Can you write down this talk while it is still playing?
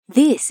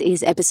This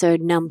is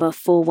episode number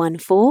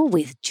 414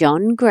 with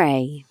John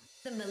Gray.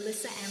 The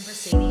Melissa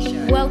Ambrosini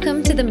Show.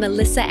 Welcome to the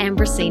Melissa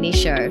Ambrosini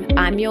Show.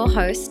 I'm your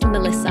host,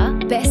 Melissa,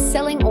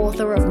 best-selling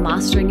author of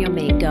Mastering Your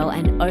Mean Girl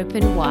and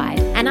Open Wide.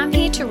 And I'm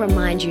here to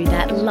remind you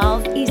that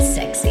love is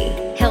sexy,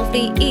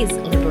 healthy is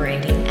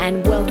liberating,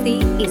 and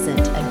wealthy isn't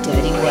a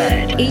dirty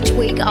word. Each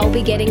week, I'll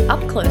be getting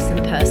up close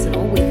and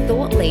personal with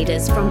thought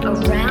leaders from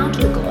around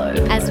the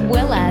globe, as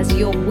well as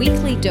your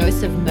weekly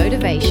dose of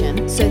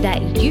motivation so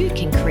that you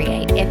can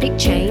create epic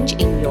change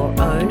in your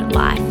own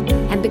life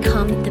and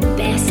become the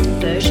best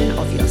version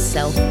of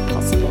yourself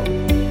possible.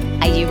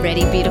 Are you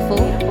ready, beautiful?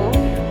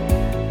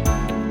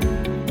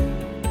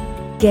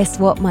 Guess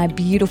what, my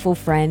beautiful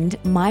friend?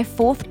 My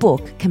fourth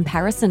book,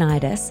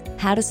 Comparisonitis,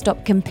 How to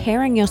Stop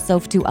Comparing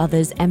Yourself to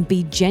Others and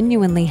Be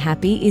Genuinely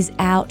Happy, is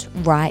out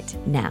right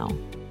now.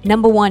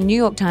 Number one New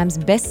York Times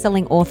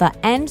best-selling author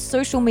and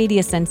social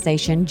media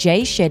sensation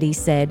Jay Shetty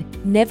said,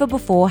 "Never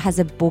before has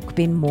a book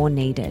been more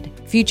needed.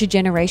 Future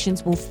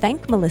generations will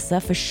thank Melissa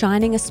for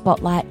shining a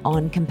spotlight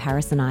on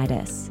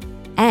comparisonitis."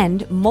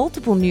 And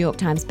multiple New York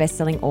Times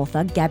bestselling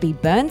author Gabby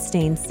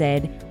Bernstein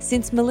said,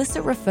 "Since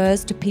Melissa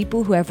refers to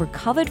people who have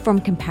recovered from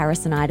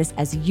comparisonitis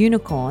as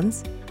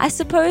unicorns, I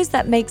suppose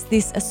that makes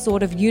this a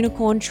sort of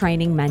unicorn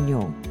training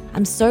manual.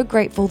 I'm so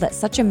grateful that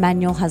such a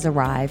manual has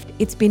arrived.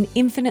 It's been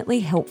infinitely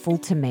helpful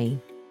to me."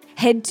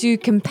 Head to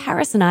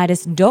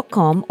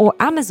comparisonitis.com or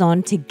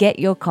Amazon to get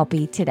your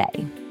copy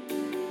today.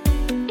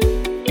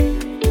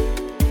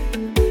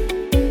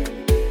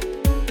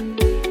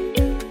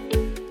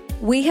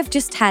 We have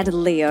just had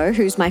Leo,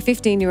 who's my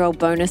 15-year-old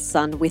bonus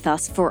son, with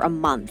us for a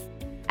month.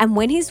 And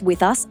when he's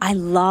with us, I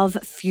love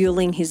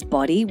fueling his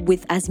body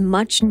with as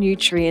much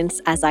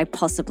nutrients as I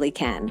possibly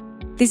can.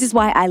 This is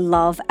why I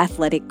love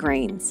Athletic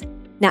Greens.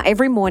 Now,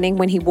 every morning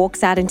when he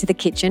walks out into the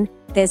kitchen,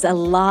 there's a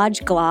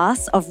large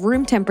glass of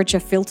room temperature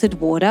filtered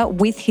water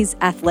with his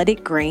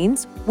Athletic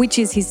Greens, which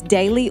is his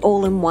daily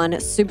all-in-one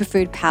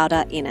superfood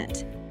powder in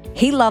it.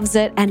 He loves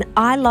it, and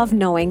I love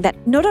knowing that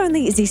not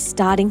only is he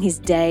starting his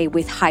day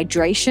with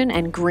hydration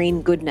and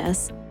green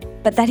goodness,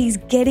 but that he's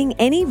getting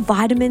any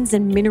vitamins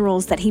and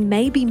minerals that he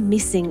may be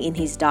missing in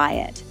his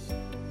diet.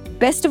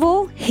 Best of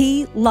all,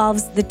 he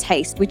loves the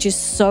taste, which is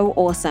so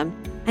awesome.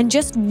 And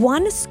just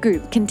one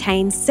scoop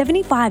contains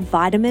 75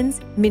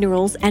 vitamins,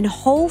 minerals, and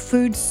whole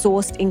food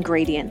sourced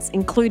ingredients,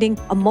 including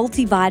a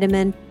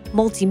multivitamin,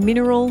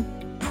 multi-mineral,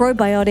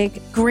 probiotic,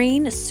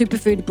 green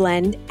superfood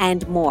blend,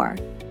 and more,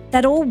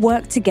 that all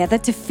work together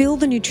to fill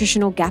the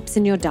nutritional gaps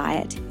in your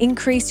diet,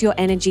 increase your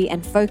energy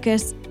and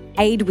focus,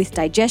 aid with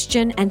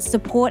digestion, and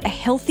support a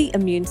healthy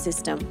immune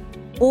system,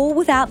 all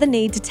without the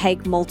need to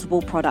take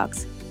multiple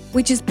products,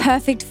 which is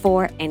perfect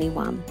for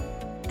anyone.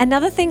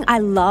 Another thing I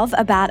love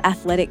about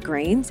Athletic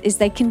Greens is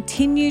they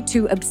continue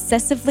to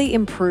obsessively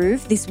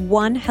improve this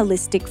one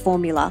holistic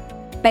formula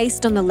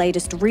based on the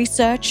latest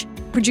research,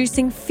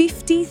 producing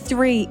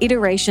 53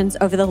 iterations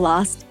over the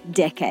last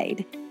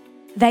decade.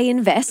 They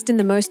invest in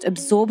the most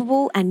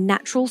absorbable and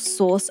natural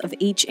source of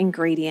each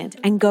ingredient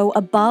and go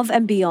above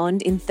and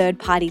beyond in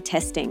third-party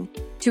testing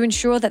to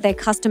ensure that their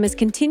customers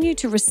continue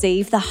to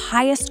receive the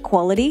highest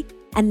quality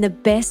and the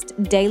best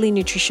daily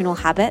nutritional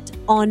habit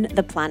on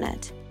the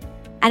planet.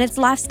 And it's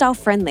lifestyle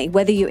friendly,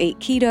 whether you eat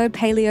keto,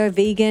 paleo,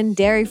 vegan,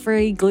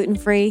 dairy-free,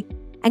 gluten-free,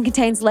 and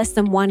contains less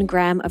than 1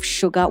 gram of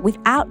sugar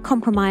without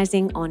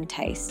compromising on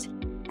taste.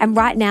 And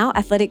right now,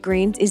 Athletic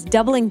Greens is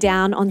doubling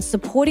down on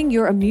supporting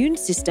your immune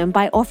system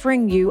by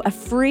offering you a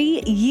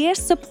free year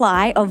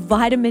supply of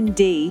vitamin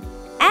D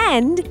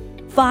and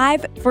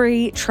 5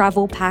 free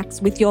travel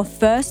packs with your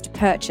first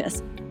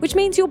purchase, which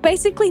means you'll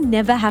basically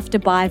never have to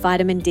buy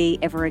vitamin D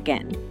ever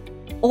again.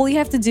 All you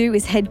have to do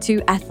is head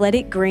to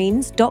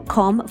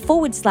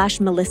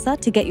athleticgreens.com/Melissa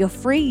to get your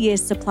free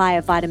year's supply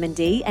of vitamin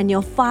D and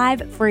your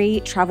 5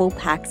 free travel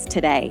packs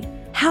today.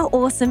 How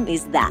awesome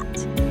is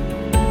that?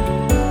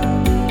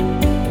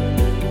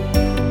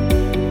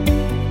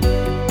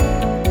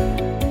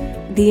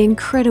 The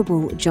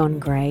incredible John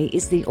Gray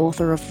is the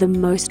author of the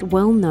most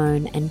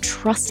well-known and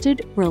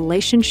trusted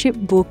relationship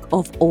book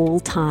of all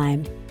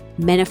time,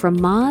 Men Are From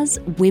Mars,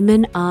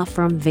 Women Are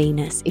From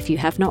Venus. If you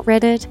have not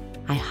read it,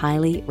 I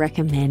highly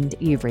recommend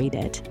you read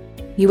it.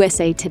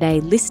 USA Today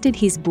listed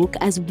his book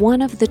as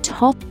one of the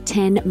top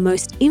 10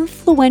 most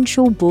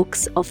influential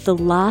books of the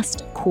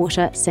last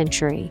quarter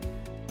century.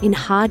 In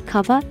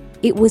hardcover,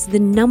 it was the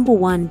number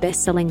one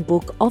best-selling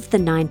book of the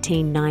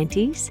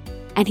 1990s,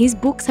 and his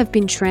books have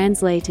been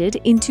translated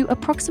into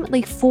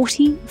approximately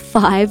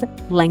 45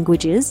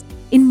 languages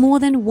in more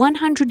than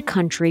 100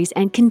 countries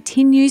and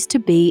continues to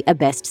be a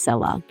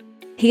bestseller.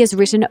 He has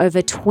written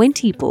over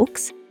 20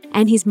 books,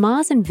 and his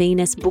Mars and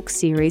Venus book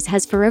series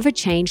has forever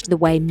changed the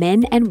way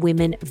men and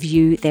women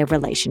view their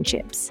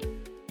relationships.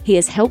 He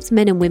has helped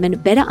men and women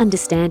better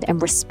understand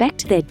and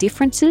respect their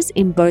differences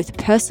in both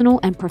personal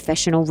and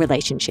professional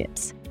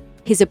relationships.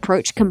 His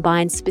approach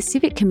combines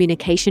specific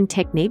communication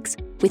techniques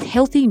with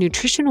healthy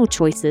nutritional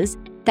choices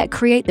that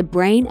create the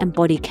brain and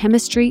body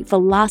chemistry for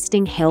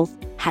lasting health,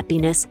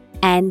 happiness,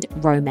 and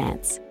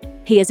romance.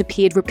 He has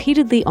appeared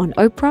repeatedly on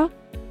Oprah,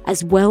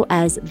 as well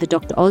as The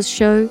Dr. Oz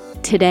Show,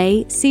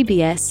 Today,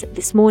 CBS,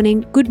 This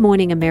Morning, Good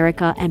Morning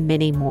America, and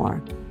many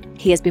more.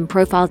 He has been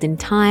profiled in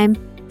Time,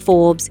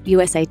 Forbes,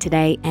 USA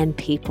Today, and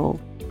People.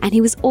 And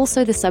he was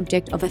also the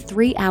subject of a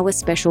 3-hour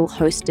special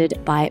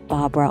hosted by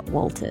Barbara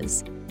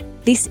Walters.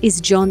 This is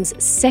John's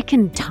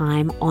second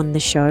time on the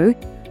show.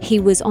 He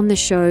was on the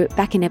show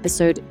back in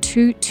episode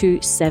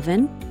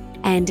 227,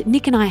 and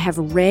Nick and I have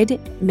read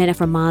Men Are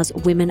From Mars,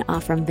 Women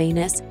Are From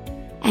Venus,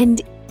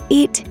 and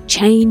it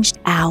changed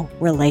our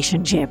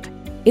relationship.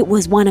 It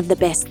was one of the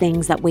best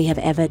things that we have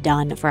ever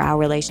done for our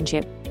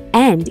relationship.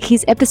 And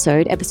his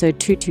episode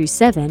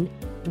 227,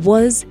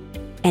 was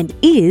and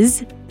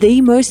is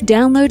the most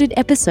downloaded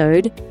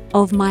episode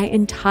of my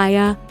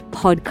entire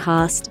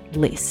podcast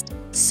list.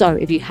 So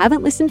if you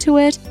haven't listened to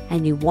it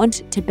and you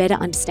want to better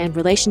understand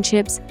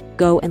relationships,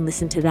 go and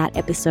listen to that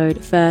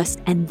episode first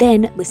and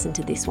then listen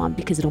to this one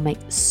because it'll make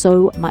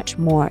so much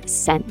more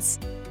sense.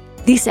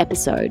 This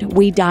episode,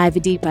 we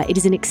dive deeper. It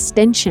is an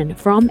extension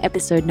from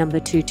episode number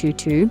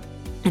 222,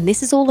 and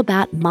this is all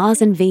about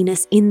Mars and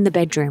Venus in the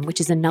bedroom, which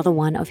is another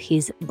one of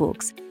his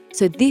books.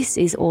 So this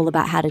is all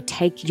about how to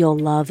take your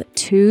love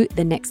to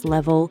the next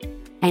level,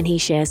 and he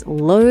shares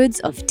loads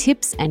of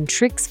tips and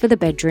tricks for the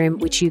bedroom,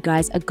 which you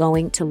guys are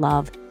going to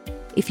love.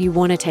 If you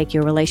want to take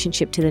your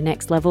relationship to the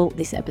next level,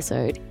 this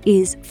episode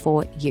is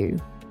for you.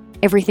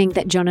 Everything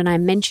that John and I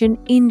mention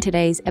in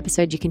today's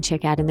episode, you can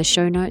check out in the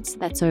show notes.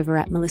 That's over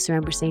at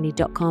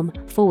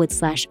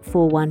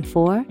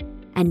melissaambrosini.com/414.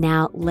 And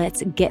now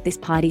let's get this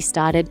party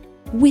started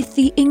with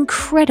the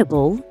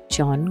incredible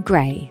John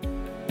Gray.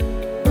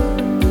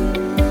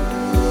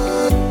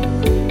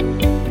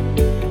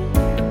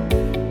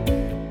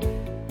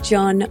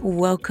 John,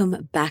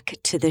 welcome back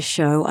to the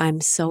show. I'm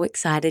so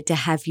excited to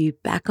have you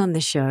back on the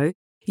show.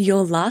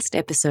 Your last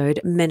episode,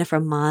 Men Are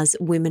From Mars,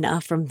 Women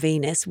Are From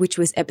Venus, which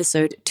was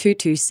episode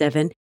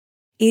 227,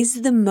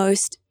 is the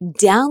most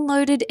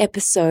downloaded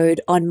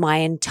episode on my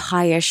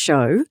entire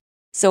show.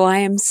 So I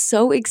am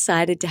so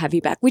excited to have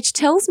you back, which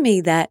tells me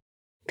that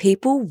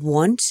people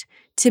want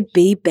to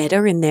be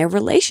better in their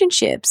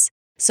relationships.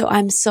 So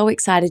I'm so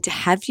excited to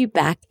have you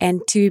back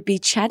and to be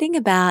chatting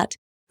about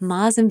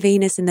Mars and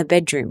Venus in the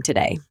bedroom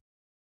today.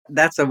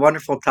 That's a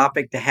wonderful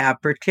topic to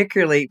have,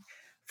 particularly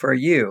for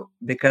you,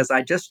 because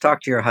I just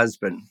talked to your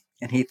husband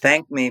and he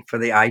thanked me for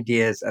the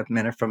ideas of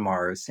Men Are From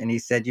Mars. And he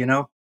said,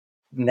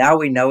 now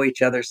we know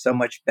each other so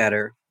much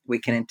better. We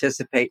can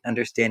anticipate,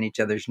 understand each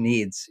other's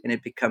needs, and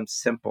it becomes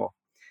simple.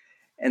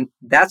 And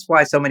that's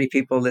why so many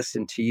people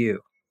listen to you,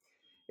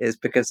 is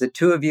because the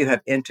two of you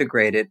have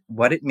integrated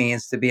what it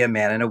means to be a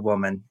man and a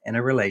woman in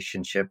a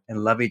relationship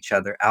and love each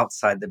other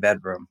outside the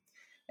bedroom.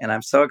 And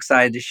I'm so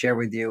excited to share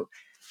with you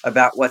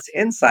about what's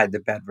inside the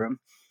bedroom,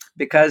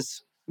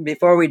 because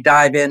before we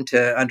dive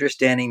into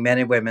understanding men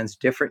and women's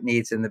different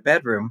needs in the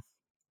bedroom,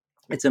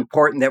 it's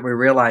important that we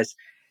realize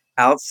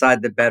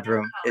outside the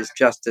bedroom is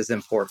just as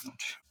important.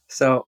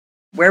 So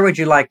where would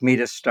you like me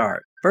to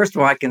start? First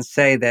of all, I can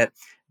say that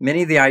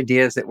many of the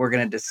ideas that we're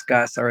going to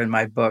discuss are in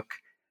my book,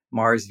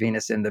 Mars,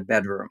 Venus in the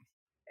Bedroom.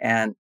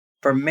 And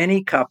for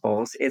many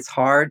couples, it's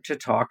hard to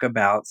talk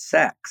about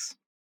sex.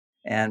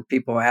 And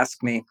people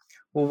ask me,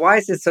 well, why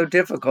is it so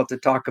difficult to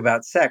talk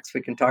about sex?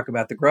 We can talk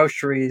about the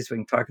groceries, we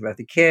can talk about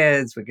the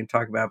kids, we can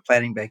talk about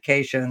planning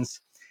vacations.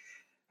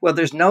 Well,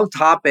 there's no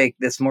topic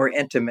that's more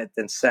intimate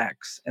than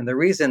sex. And the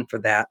reason for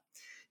that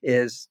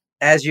is,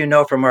 as you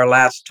know from our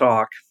last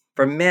talk,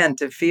 for men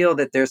to feel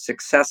that they're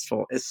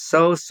successful is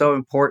so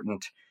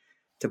important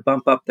to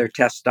bump up their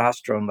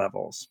testosterone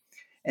levels.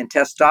 And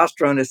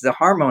testosterone is the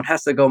hormone,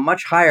 has to go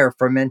much higher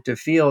for men to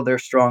feel their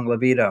strong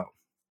libido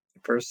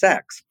for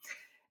sex.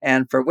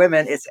 And for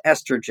women, it's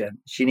estrogen.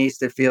 She needs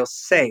to feel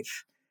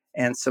safe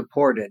and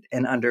supported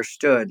and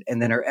understood.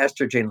 And then her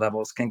estrogen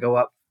levels can go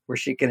up where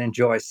she can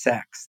enjoy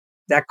sex.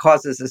 That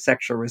causes a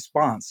sexual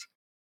response.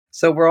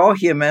 So we're all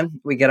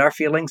human. We get our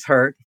feelings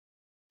hurt.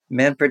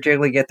 Men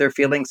particularly get their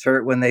feelings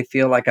hurt when they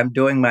feel like I'm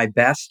doing my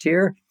best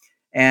here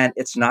and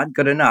it's not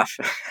good enough.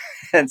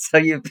 And so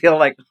you feel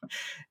like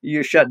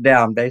you shut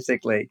down,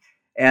 basically.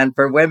 And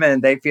for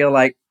women, they feel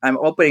like I'm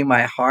opening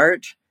my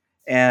heart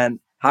and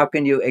how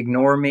can you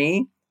ignore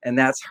me? And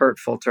that's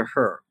hurtful to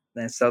her.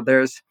 And so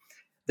there's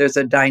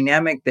a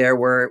dynamic there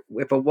where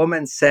if a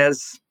woman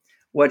says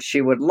what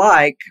she would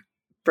like,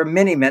 for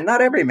many men,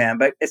 not every man,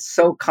 but it's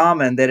so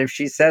common that if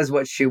she says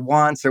what she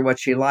wants or what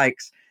she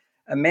likes,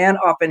 a man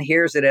often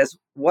hears it as,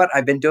 what,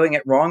 I've been doing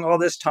it wrong all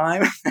this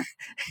time?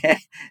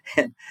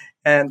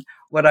 and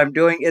what I'm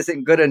doing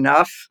isn't good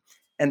enough.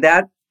 And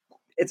that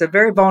it's a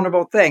very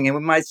vulnerable thing. And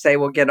we might say,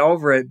 well, get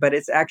over it, but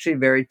it's actually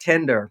very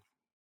tender.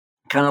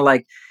 Kind of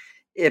like,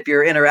 if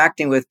you're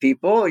interacting with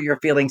people, your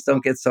feelings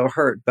don't get so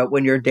hurt. But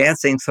when you're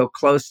dancing so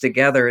close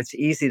together, it's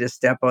easy to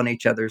step on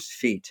each other's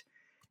feet.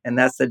 And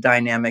that's the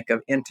dynamic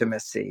of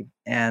intimacy.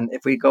 And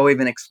if we go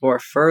even explore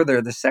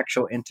further the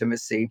sexual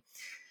intimacy,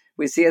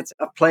 we see it's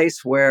a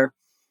place where,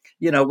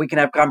 we can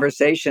have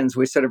conversations.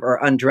 We sort of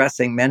are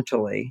undressing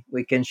mentally.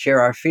 We can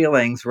share our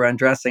feelings. We're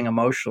undressing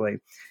emotionally.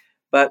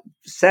 But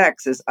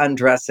sex is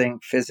undressing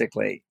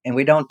physically, and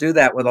we don't do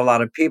that with a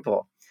lot of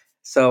people.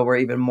 So we're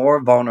even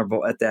more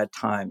vulnerable at that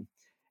time.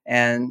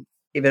 And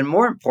even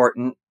more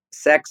important,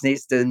 sex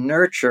needs to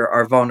nurture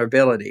our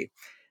vulnerability.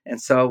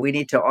 And so we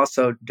need to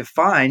also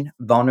define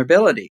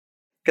vulnerability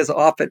because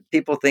often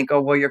people think,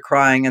 oh, well, you're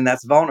crying and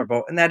that's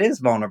vulnerable. And that is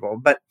vulnerable.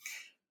 But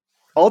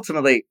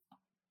ultimately,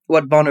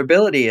 what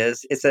vulnerability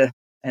is, it's an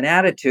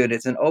attitude,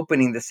 it's an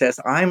opening that says,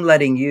 I'm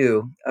letting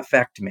you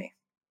affect me.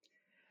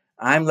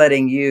 I'm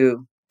letting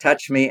you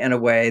touch me in a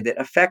way that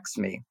affects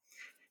me.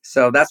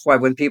 So that's why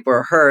when people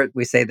are hurt,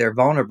 we say they're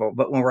vulnerable.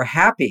 But when we're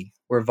happy,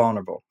 we're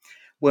vulnerable.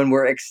 When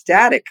we're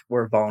ecstatic,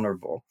 we're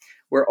vulnerable.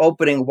 We're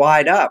opening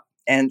wide up.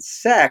 And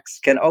sex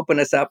can open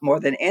us up more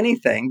than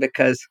anything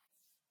because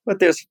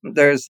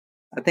there's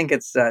I think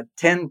it's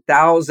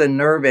 10,000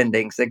 nerve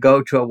endings that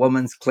go to a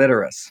woman's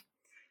clitoris.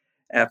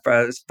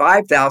 There's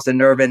 5,000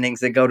 nerve endings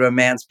that go to a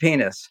man's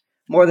penis.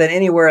 More than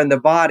anywhere in the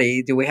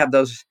body do we have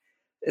those.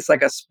 It's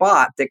like a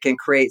spot that can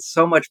create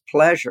so much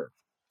pleasure.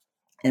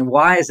 And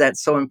why is that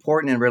so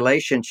important in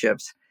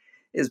relationships?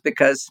 Is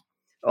because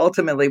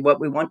ultimately what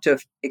we want to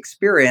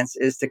experience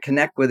is to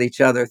connect with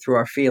each other through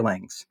our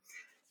feelings.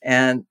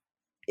 And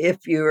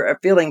if you're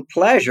feeling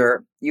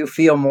pleasure, you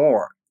feel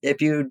more.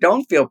 If you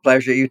don't feel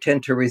pleasure, you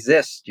tend to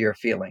resist your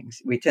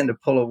feelings. We tend to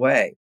pull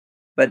away.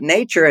 But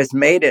nature has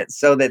made it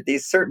so that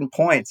these certain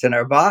points in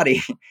our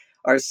body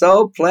are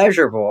so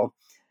pleasurable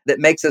that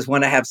makes us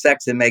want to have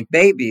sex and make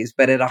babies.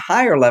 But at a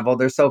higher level,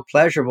 they're so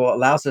pleasurable, it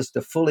allows us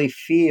to fully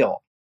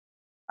feel.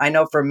 I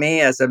know for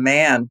me as a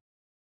man,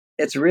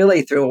 it's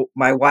really through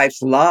my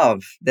wife's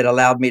love that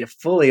allowed me to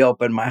fully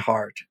open my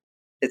heart.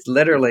 It's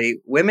literally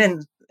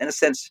women, in a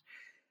sense,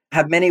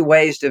 have many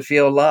ways to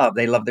feel love.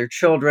 They love their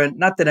children.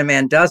 Not that a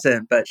man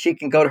doesn't, but she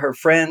can go to her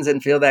friends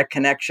and feel that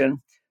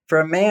connection. For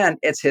a man,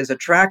 it's his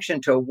attraction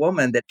to a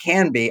woman that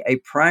can be a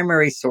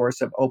primary source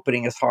of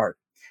opening his heart.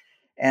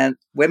 And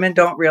women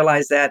don't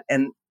realize that.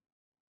 And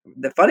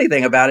the funny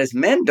thing about it is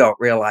men don't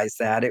realize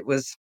that.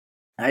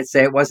 I'd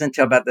say it wasn't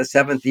until about the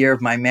 7th year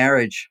of my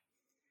marriage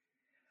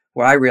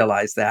where I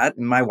realized that.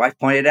 And my wife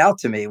pointed out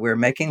to me, we were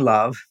making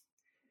love.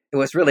 It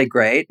was really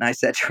great. And I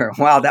said to her,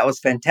 wow, that was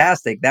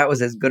fantastic. That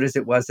was as good as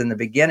it was in the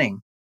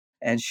beginning.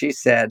 And she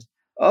said,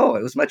 oh,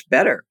 it was much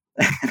better.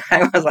 And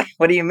I was like,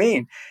 what do you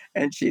mean?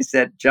 And she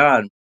said,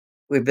 John,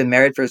 we've been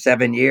married for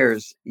 7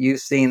 years.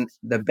 You've seen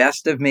the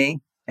best of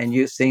me and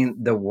you've seen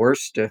the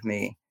worst of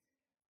me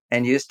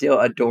and you still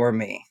adore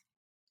me.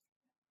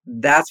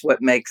 That's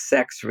what makes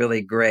sex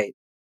really great.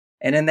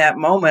 And in that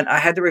moment, I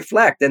had to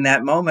reflect. In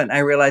that moment, I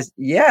realized,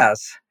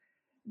 yes,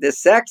 the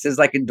sex is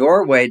like a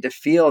doorway to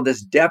feel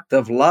this depth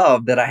of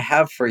love that I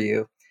have for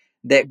you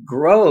that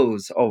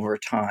grows over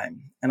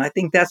time. And I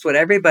think that's what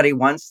everybody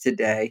wants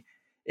today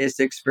is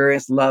to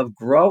experience love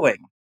growing,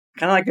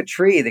 kind of like a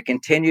tree that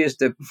continues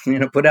to,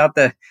 put out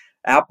the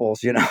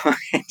apples, it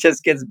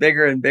just gets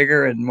bigger and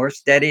bigger and more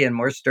steady and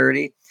more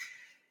sturdy.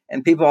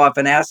 And people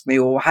often ask me,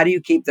 well, how do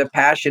you keep the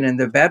passion in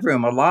the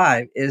bedroom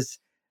alive? It's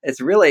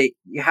really,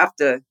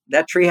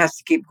 that tree has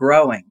to keep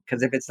growing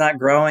because if it's not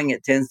growing,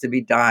 it tends to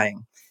be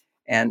dying.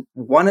 And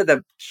one of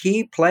the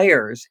key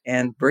players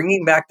in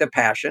bringing back the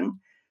passion,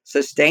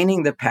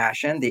 sustaining the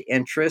passion, the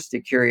interest, the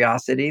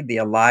curiosity, the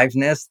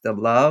aliveness, the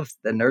love,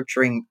 the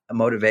nurturing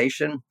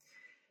motivation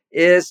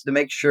is to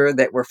make sure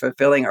that we're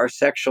fulfilling our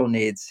sexual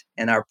needs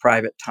in our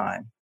private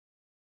time.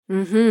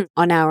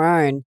 On our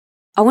own.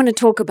 I want to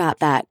talk about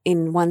that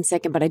in 1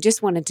 second, but I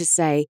just wanted to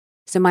say,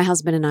 so my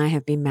husband and I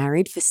have been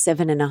married for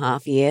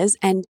 7.5 years,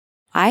 and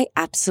I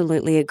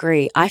absolutely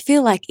agree. I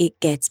feel like it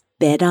gets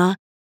better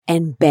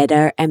and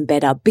better and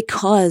better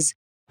because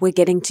we're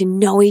getting to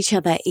know each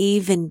other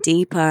even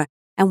deeper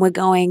and we're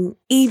going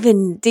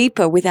even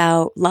deeper with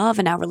our love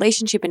and our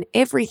relationship and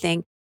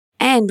everything.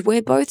 And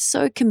we're both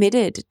so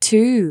committed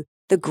to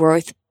the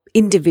growth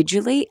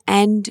individually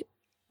and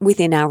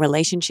within our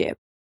relationship.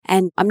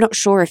 And I'm not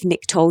sure if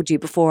Nick told you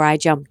before I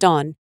jumped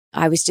on,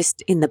 I was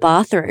just in the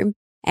bathroom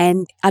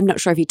and I'm not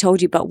sure if he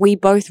told you, but we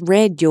both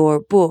read your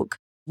book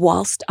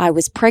whilst I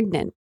was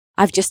pregnant.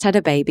 I've just had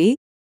a baby.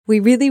 We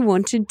really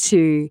wanted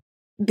to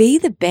be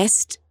the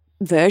best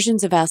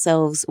versions of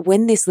ourselves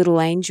when this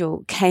little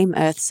angel came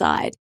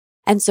earthside.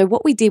 And so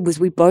what we did was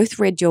we both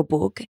read your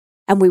book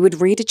and we would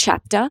read a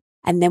chapter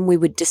and then we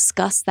would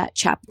discuss that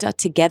chapter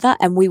together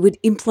and we would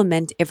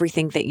implement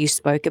everything that you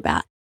spoke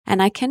about.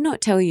 And I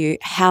cannot tell you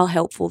how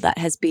helpful that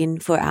has been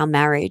for our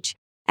marriage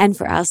and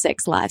for our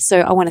sex life. So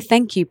I want to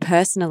thank you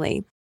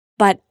personally,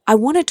 but I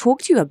want to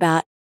talk to you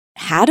about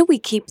how do we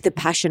keep the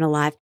passion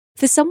alive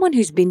for someone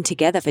who's been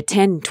together for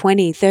 10,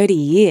 20, 30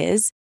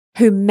 years,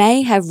 who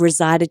may have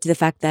resided to the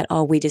fact that,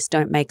 oh, we just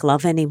don't make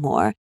love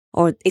anymore,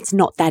 or it's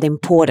not that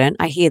important.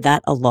 I hear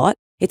that a lot.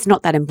 It's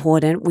not that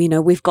important.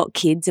 We've got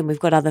kids and we've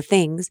got other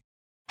things.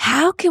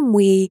 How can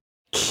we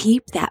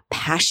keep that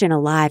passion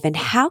alive? And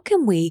how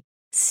can we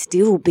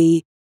still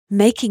be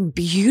making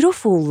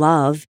beautiful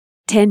love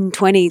 10,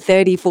 20,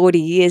 30, 40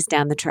 years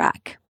down the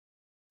track?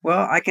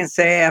 Well, I can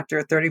say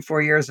after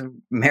 34 years of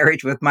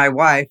marriage with my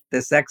wife,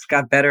 the sex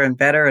got better and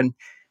better. And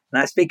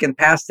And I speak in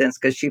past tense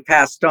because she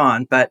passed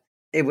on, but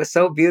it was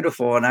so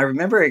beautiful. And I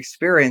remember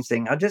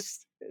experiencing,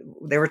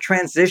 there were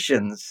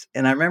transitions.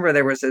 And I remember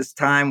there was this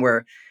time where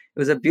it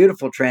was a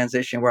beautiful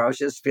transition where I was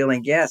just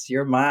feeling, yes,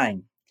 you're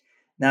mine.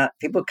 Now,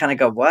 people kind of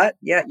go, what?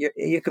 Yeah,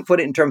 you can put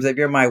it in terms of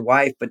you're my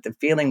wife, but the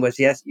feeling was,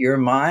 yes, you're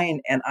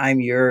mine and I'm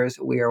yours.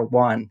 We are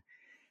one.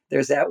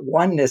 There's that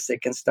oneness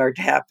that can start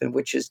to happen,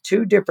 which is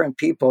two different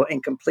people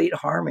in complete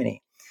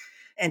harmony.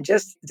 And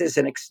just there's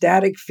an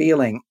ecstatic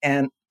feeling.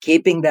 And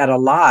keeping that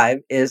alive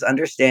is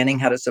understanding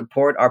how to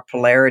support our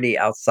polarity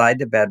outside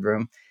the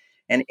bedroom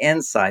and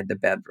inside the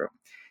bedroom.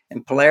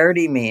 And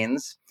polarity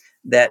means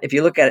that if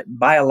you look at it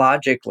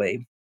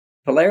biologically,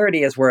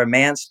 polarity is where a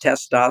man's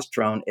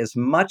testosterone is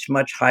much,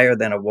 much higher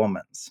than a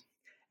woman's.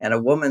 And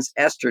a woman's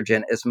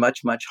estrogen is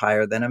much, much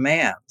higher than a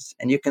man's.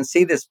 And you can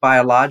see this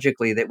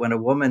biologically that when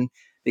a woman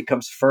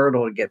becomes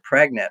fertile to get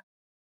pregnant,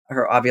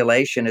 her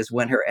ovulation is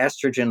when her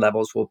estrogen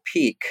levels will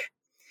peak.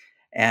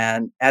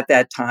 And at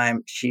that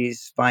time, she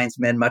finds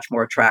men much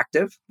more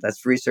attractive.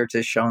 That's research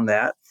has shown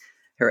that.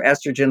 Her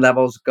estrogen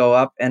levels go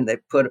up and they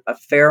put a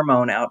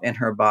pheromone out in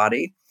her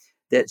body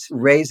that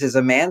raises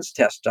a man's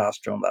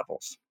testosterone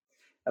levels.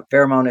 A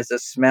pheromone is a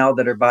smell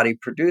that her body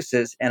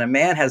produces, and a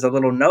man has a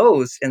little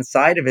nose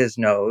inside of his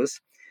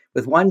nose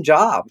with one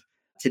job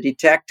to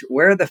detect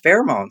where are the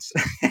pheromones.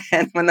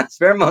 And when those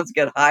pheromones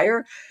get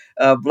higher,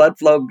 blood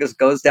flow just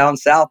goes down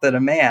south in a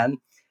man.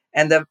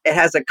 And it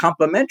has a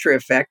complementary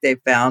effect they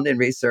found in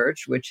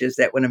research, which is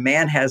that when a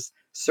man has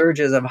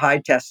surges of high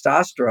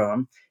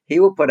testosterone, he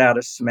will put out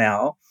a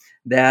smell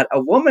that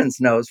a woman's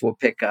nose will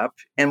pick up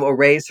and will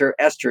raise her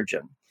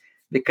estrogen.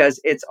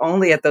 Because it's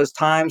only at those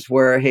times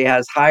where he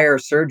has higher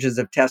surges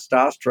of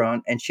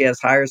testosterone and she has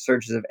higher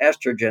surges of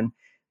estrogen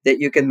that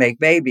you can make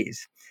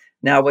babies.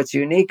 Now, what's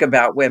unique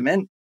about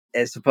women,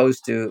 as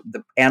opposed to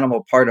the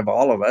animal part of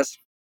all of us,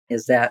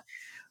 is that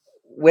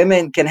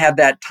women can have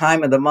that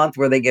time of the month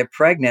where they get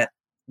pregnant,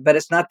 but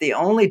it's not the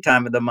only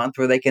time of the month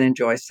where they can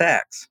enjoy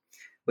sex,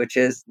 which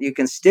is you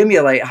can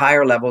stimulate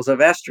higher levels of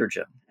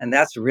estrogen. And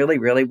that's really,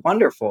 really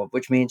wonderful,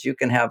 which means you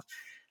can have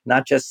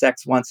not just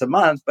sex once a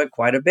month, but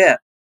quite a bit.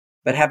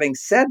 But having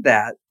said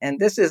that, and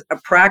this is a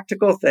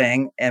practical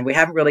thing, and we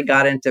haven't really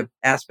got into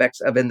aspects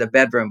of in the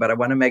bedroom, but I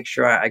want to make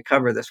sure I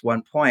cover this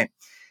one point,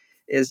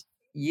 is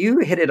you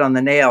hit it on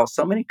the nail.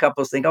 So many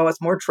couples think, oh,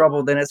 it's more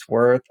trouble than it's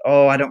worth.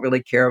 Oh, I don't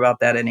really care about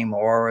that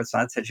anymore. Or it's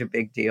not such a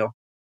big deal.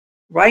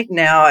 Right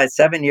now, at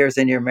 7 years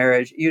in your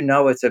marriage, you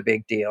know it's a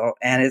big deal.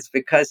 And it's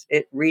because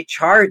it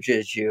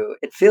recharges you.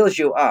 It fills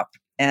you up.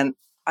 And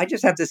I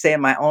just have to say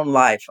in my own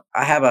life,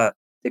 I have a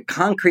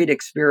concrete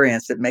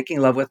experience that making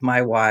love with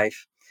my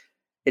wife,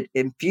 it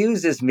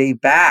infuses me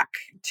back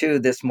to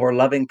this more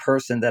loving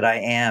person that I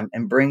am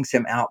and brings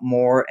him out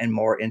more and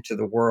more into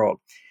the world.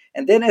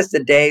 And then as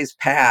the days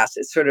pass,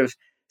 it sort of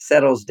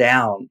settles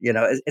down. You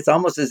know, it's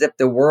almost as if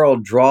the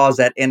world draws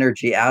that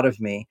energy out of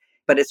me,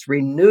 but it's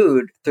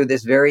renewed through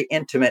this very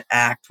intimate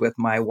act with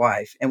my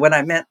wife. And what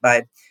I meant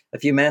by a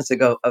few minutes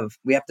ago of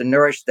we have to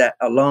nourish that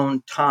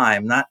alone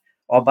time, not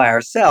all by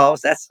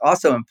ourselves. That's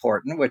also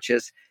important, which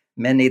is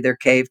men need their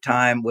cave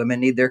time, women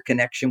need their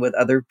connection with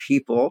other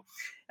people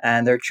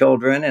and their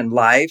children and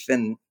life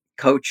and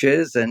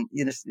coaches and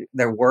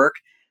their work.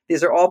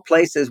 These are all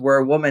places where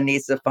a woman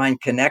needs to find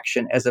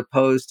connection as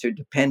opposed to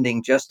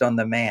depending just on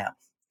the man.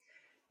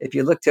 If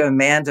you look to a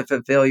man to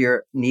fulfill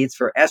your needs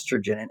for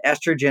estrogen, and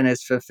estrogen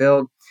is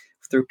fulfilled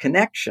through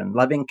connection,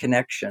 loving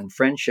connection,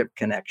 friendship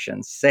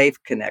connection, safe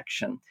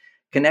connection,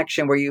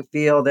 connection where you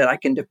feel that I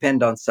can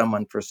depend on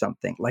someone for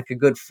something, like a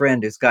good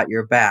friend who's got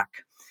your back.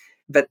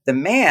 But the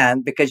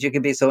man, because you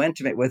can be so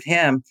intimate with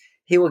him,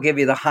 he will give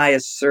you the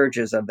highest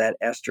surges of that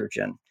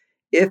estrogen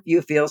if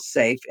you feel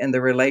safe in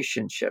the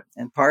relationship.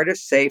 And part of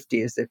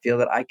safety is to feel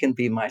that I can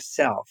be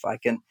myself. I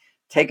can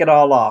take it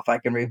all off. I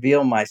can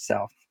reveal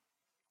myself.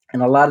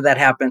 And a lot of that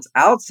happens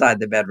outside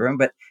the bedroom,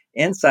 but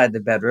inside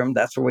the bedroom,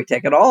 that's where we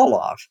take it all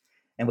off.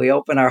 And we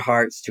open our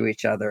hearts to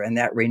each other, and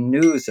that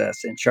renews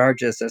us and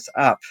charges us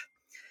up.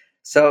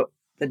 So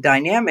the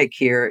dynamic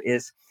here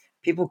is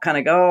people kind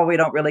of go, oh, we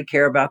don't really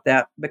care about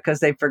that because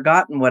they've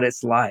forgotten what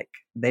it's like.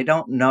 They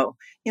don't know.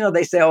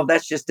 They say, oh,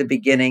 that's just the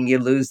beginning. You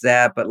lose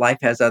that, but life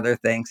has other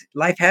things.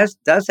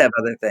 Does have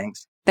other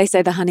things. They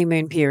say the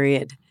honeymoon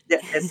period. Yeah,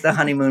 it's the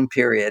honeymoon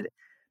period.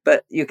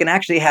 But you can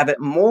actually have it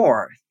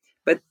more.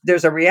 But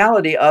there's a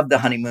reality of the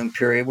honeymoon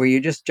period where you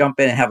just jump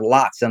in and have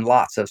lots and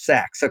lots of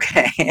sex,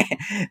 okay?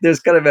 There's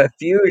kind of a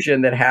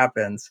fusion that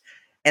happens.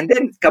 And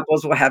then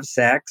couples will have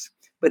sex,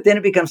 but then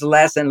it becomes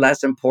less and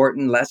less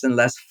important, less and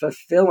less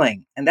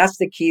fulfilling. And that's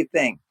the key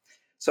thing.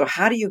 So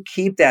how do you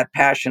keep that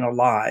passion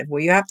alive?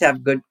 Well, you have to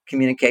have good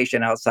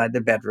communication outside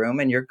the bedroom,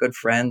 and you're good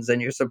friends and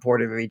you're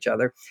supportive of each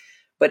other.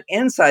 But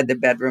inside the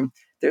bedroom,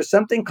 there's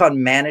something called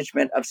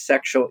management of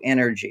sexual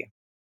energy.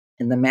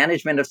 And the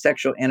management of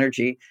sexual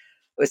energy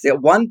was the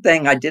one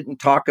thing I didn't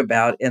talk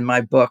about in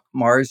my book,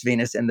 Mars,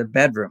 Venus in the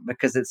Bedroom,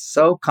 because it's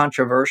so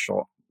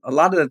controversial. A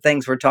lot of the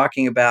things we're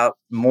talking about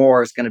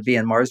more is going to be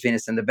in Mars,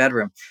 Venus in the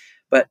Bedroom.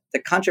 But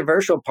the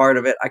controversial part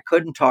of it, I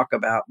couldn't talk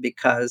about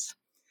because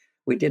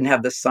We didn't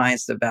have the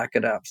science to back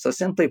it up. So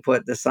simply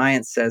put, the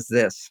science says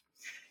this.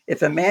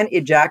 If a man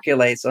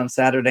ejaculates on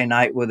Saturday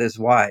night with his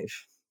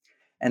wife,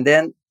 and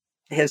then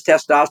his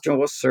testosterone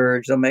will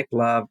surge, they'll make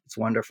love, it's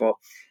wonderful.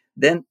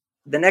 Then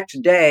the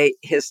next day,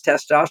 his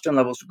testosterone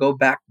levels go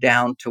back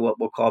down to what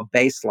we'll call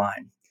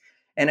baseline.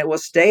 And it will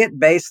stay at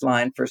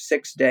baseline for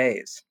 6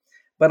 days.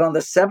 But on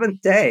the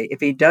 7th day, if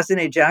he doesn't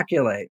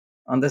ejaculate,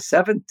 on the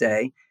 7th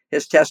day,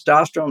 his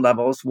testosterone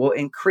levels will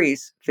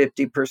increase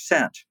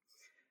 50%.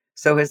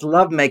 So his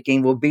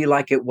lovemaking will be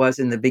like it was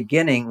in the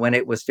beginning when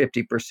it was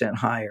 50%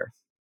 higher.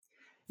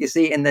 You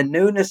see, in the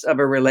newness of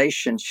a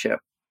relationship,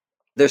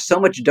 there's so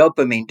much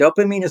dopamine.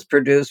 Dopamine is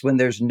produced when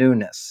there's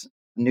newness,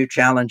 new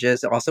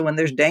challenges, also when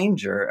there's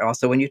danger,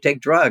 also when you take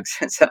drugs.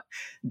 So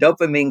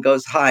dopamine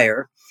goes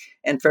higher.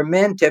 And for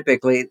men,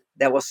 typically,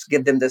 that will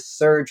give them this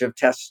surge of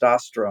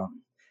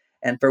testosterone.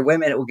 And for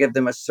women, it will give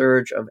them a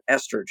surge of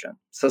estrogen.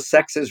 So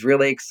sex is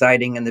really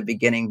exciting in the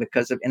beginning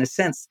because of, in a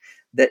sense,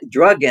 the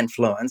drug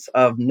influence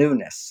of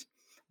newness.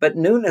 But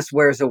newness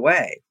wears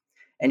away,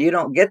 and you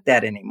don't get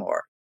that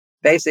anymore.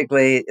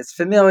 Basically, it's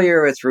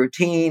familiar, it's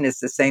routine, it's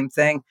the same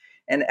thing.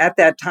 And at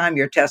that time,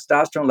 your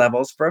testosterone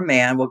levels for a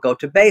man will go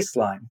to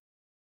baseline.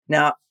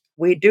 Now,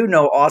 we do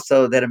know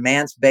also that a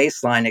man's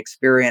baseline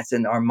experience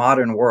in our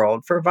modern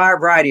world, for a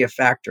variety of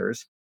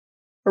factors,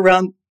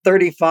 around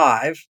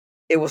 35,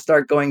 it will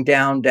start going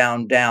down,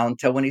 down, down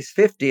till when he's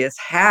 50, it's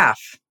half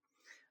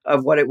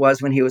of what it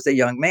was when he was a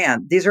young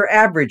man. These are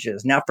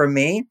averages. Now, for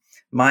me,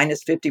 mine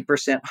is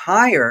 50%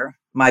 higher,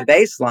 my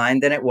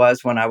baseline, than it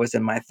was when I was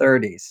in my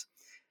 30s.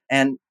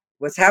 And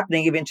what's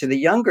happening even to the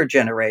younger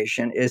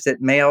generation is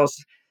that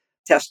males'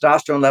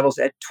 testosterone levels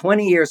at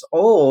 20 years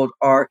old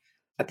are,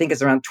 I think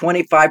it's around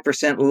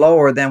 25%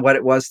 lower than what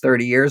it was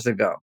 30 years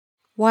ago.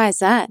 Why is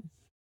that?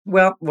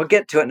 Well, we'll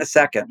get to it in a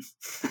second.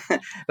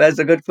 That's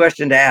a good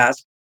question to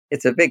ask.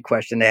 It's a big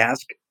question to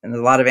ask, and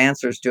a lot of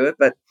answers to it.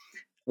 But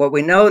what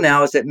we know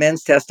now is that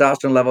men's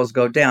testosterone levels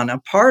go down. Now,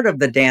 part of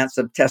the dance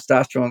of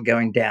testosterone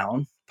going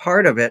down,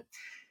 part of it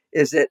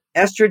is that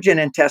estrogen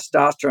and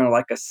testosterone are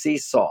like a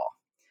seesaw.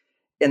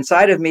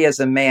 Inside of me as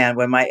a man,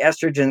 when my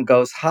estrogen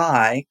goes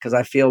high, because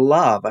I feel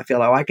love, I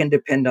feel, oh, I can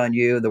depend on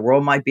you. The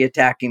world might be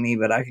attacking me,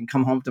 but I can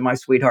come home to my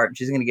sweetheart and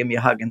she's going to give me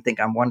a hug and think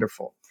I'm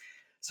wonderful.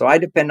 So I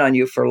depend on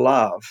you for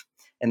love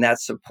and that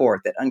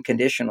support, that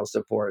unconditional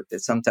support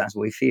that sometimes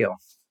we feel.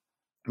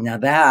 Now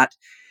that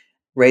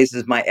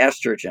raises my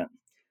estrogen.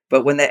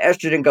 But when the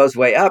estrogen goes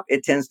way up,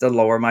 it tends to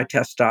lower my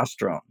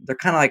testosterone. They're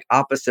kind of like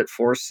opposite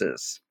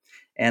forces.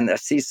 And the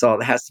seesaw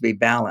that has to be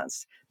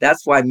balanced.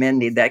 That's why men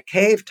need that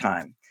cave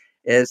time,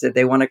 is that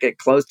they want to get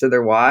close to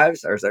their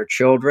wives or their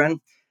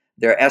children.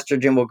 Their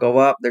estrogen will go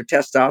up, their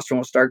testosterone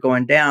will start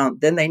going down.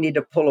 Then they need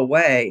to pull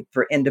away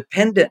for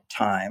independent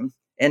time.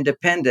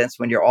 Independence,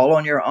 when you're all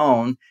on your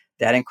own,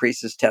 that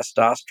increases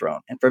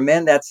testosterone. And for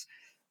men, that's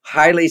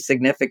highly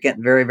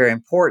significant, very, very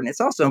important. It's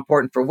also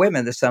important for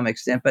women to some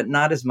extent, but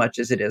not as much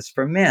as it is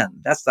for men.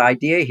 That's the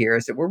idea here,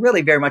 is that we're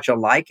really very much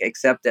alike,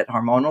 except that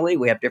hormonally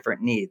we have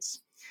different needs.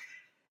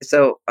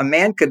 So a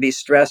man could be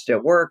stressed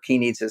at work, he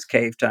needs his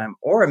cave time,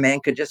 or a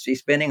man could just be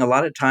spending a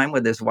lot of time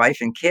with his wife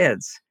and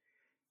kids,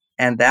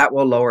 and that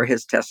will lower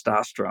his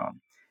testosterone,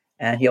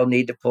 and he'll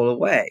need to pull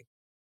away.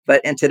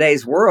 But in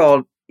today's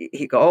world,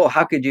 he go, oh,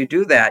 how could you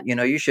do that? You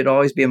know, you should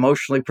always be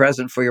emotionally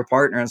present for your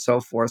partner and so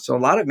forth. So a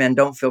lot of men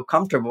don't feel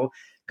comfortable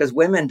because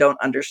women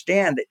don't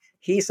understand that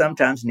he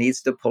sometimes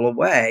needs to pull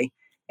away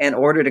in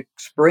order to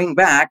spring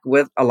back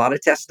with a lot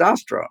of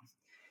testosterone.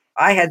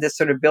 I had this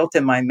sort of built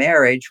in my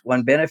marriage.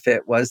 One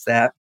benefit was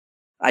that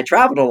I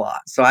traveled a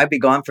lot. So I'd be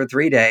gone for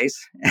 3 days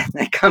and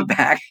then come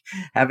back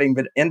having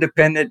been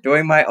independent,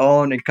 doing my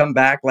own, and come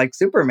back like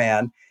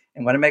Superman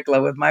and want to make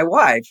love with my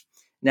wife.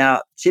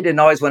 Now, she didn't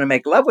always want to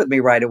make love with me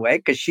right away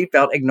because she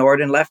felt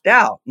ignored and left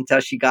out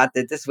until she got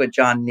that this is what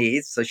John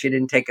needs. So she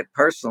didn't take it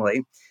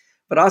personally.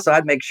 But also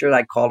I'd make sure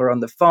I called her on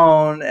the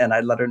phone and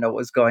I'd let her know what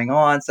was going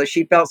on. So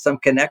she felt some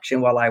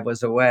connection while I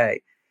was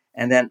away.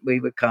 And then we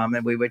would come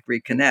and we would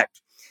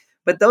reconnect.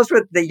 But those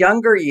were the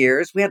younger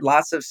years. We had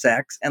lots of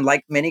sex. And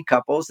like many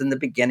couples, in the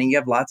beginning, you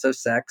have lots of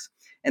sex.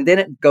 And then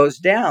it goes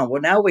down.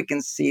 Well, now we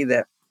can see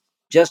that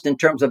just in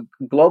terms of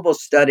global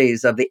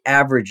studies of the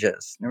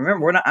averages. Now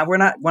remember, we're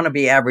not want to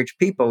be average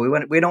people.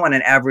 We don't want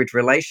an average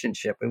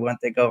relationship. We want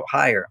to go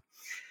higher.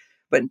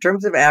 But in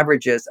terms of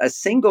averages, a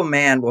single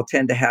man will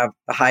tend to have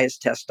the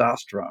highest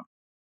testosterone.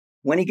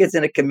 When he gets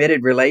in a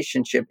committed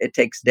relationship, it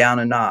takes down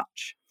a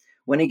notch.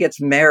 When he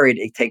gets married,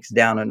 it takes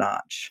down a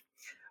notch.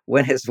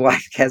 When his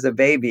wife has a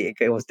baby, it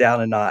goes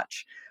down a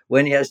notch.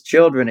 When he has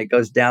children, it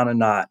goes down a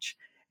notch.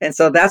 And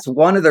so that's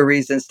one of the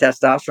reasons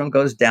testosterone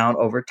goes down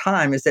over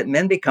time, is that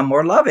men become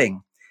more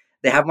loving.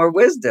 They have more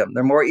wisdom.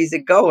 They're more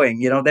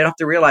easygoing. You know, they don't have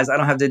to realize I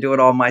don't have to do it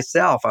all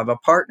myself. I have a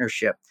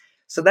partnership.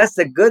 So that's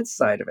the good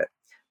side of it.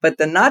 But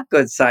the not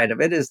good side of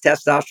it is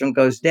testosterone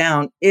goes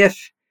down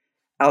if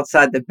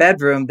outside the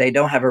bedroom, they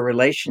don't have a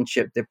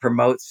relationship that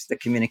promotes the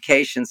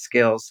communication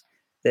skills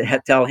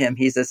that tell him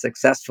he's a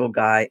successful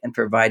guy and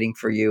providing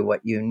for you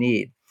what you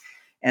need.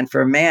 And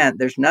for a man,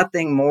 there's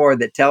nothing more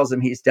that tells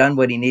him he's done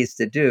what he needs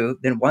to do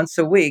than once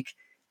a week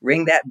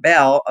ring that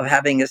bell of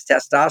having his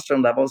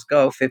testosterone levels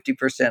go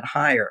 50%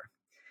 higher.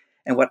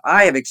 And what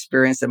I have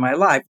experienced in my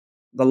life,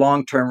 the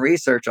long-term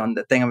research on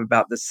the thing I'm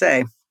about to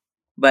say,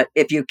 but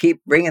if you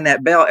keep ringing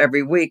that bell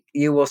every week,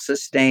 you will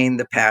sustain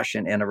the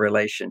passion in a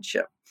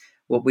relationship.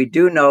 What we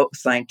do know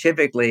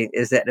scientifically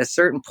is that at a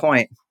certain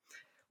point,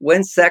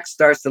 when sex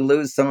starts to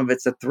lose some of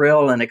its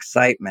thrill and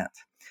excitement,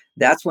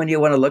 that's when you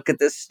want to look at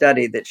this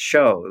study that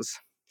shows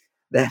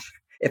that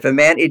if a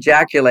man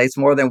ejaculates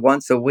more than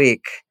once a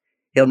week,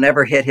 he'll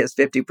never hit his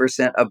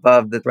 50%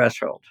 above the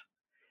threshold.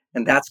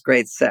 And that's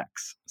great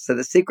sex. So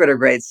the secret of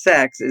great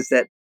sex is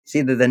that it's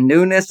either the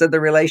newness of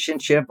the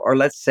relationship, or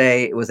let's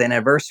say it was an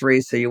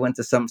anniversary, so you went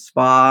to some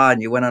spa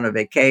and you went on a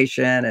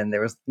vacation and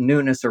there was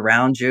newness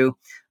around you.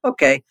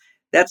 Okay,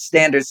 that's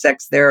standard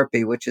sex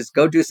therapy, which is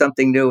go do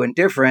something new and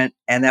different,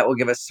 and that will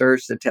give a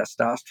surge to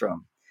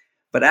testosterone.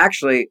 But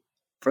actually,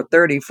 for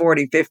 30,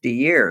 40, 50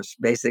 years,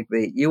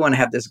 basically, you want to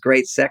have this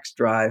great sex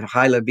drive,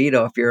 high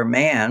libido if you're a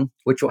man,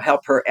 which will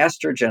help her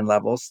estrogen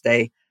levels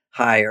stay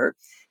higher.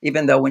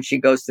 Even though when she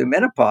goes through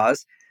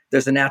menopause,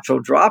 there's a natural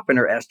drop in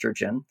her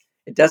estrogen.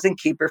 It doesn't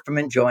keep her from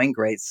enjoying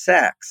great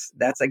sex.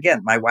 That's,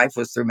 again, my wife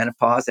was through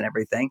menopause and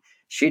everything.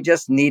 She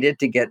just needed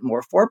to get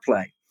more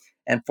foreplay.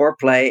 And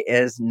foreplay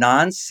is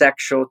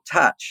non-sexual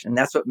touch. And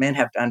that's what men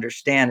have to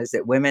understand, is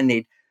that women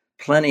need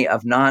plenty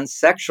of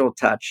non-sexual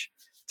touch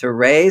to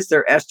raise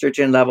their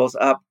estrogen levels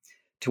up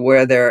to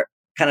where they're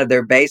kind of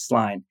their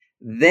baseline.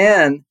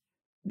 Then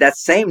that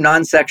same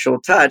non-sexual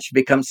touch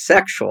becomes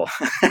sexual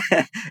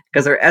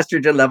because their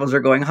estrogen levels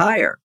are going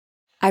higher.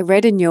 I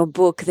read in your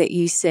book that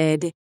you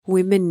said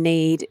women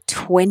need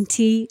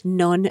 20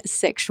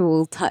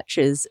 non-sexual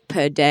touches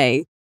per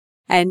day.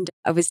 And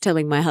I was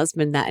telling my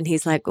husband that, and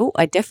he's like, oh,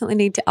 I definitely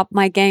need to up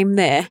my game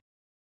there.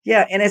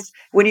 Yeah. And it's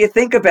when you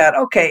think about,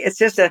 okay, it's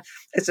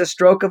a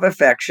stroke of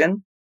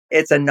affection.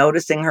 It's a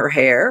noticing her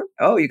hair.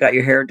 Oh, you got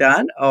your hair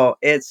done. Oh,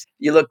 it's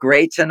you look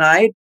great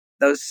tonight.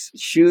 Those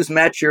shoes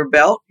match your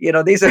belt.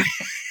 These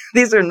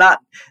are not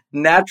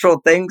natural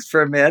things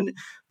for men.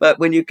 But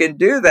when you can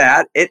do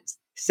that, it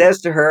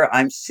says to her,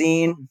 I'm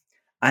seen,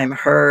 I'm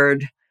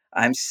heard,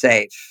 I'm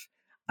safe.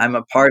 I'm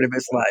a part of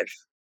his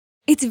life.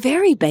 It's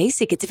very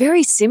basic. It's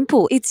very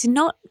simple. It's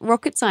not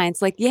rocket science.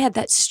 Like, yeah,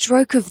 that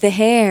stroke of the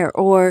hair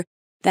or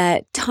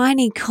that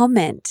tiny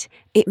comment,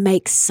 it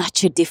makes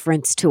such a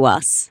difference to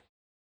us.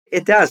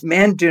 It does.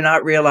 Men do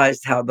not realize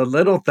how the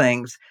little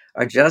things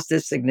are just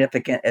as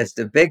significant as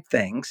the big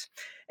things.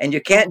 And you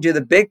can't do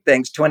the big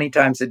things 20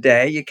 times a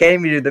day. You can't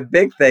even do the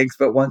big things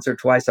but once or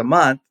twice a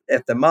month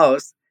at the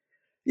most.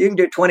 You can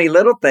do 20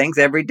 little things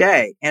every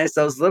day. And it's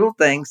those little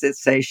things that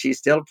say she's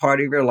still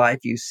part of your life.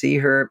 You see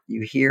her,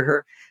 you hear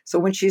her. So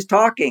when she's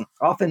talking,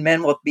 often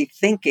men will be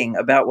thinking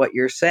about what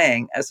you're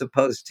saying as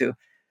opposed to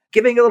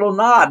giving a little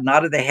nod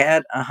of the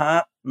head.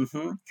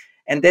 Mm-hmm.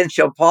 And then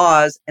she'll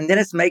pause, and then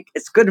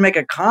it's good to make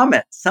a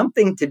comment,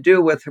 something to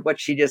do with what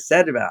she just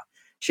said about.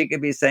 She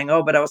could be saying,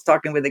 oh, but I was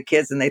talking with the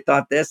kids and they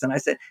thought this. And I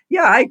said,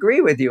 yeah, I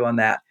agree with you on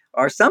that.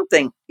 Or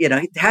something,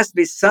 it has to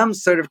be some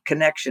sort of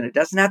connection. It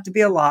doesn't have to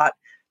be a lot,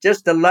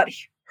 just to let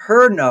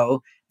her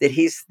know that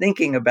he's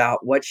thinking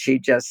about what she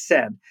just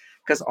said.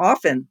 Because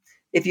often,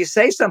 if you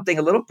say something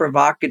a little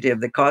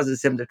provocative that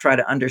causes him to try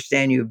to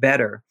understand you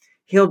better,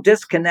 he'll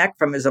disconnect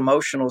from his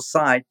emotional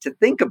side to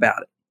think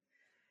about it.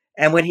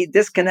 And when he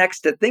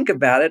disconnects to think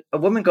about it, a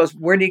woman goes,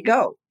 where'd he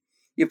go?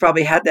 You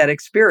probably had that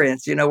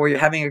experience, where you're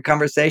having a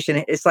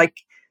conversation. It's like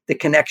the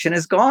connection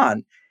is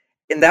gone.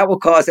 And that will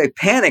cause a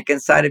panic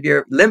inside of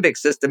your limbic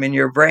system in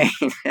your brain.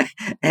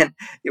 And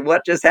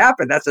what just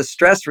happened? That's a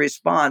stress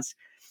response.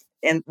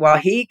 And while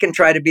he can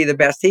try to be the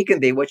best he can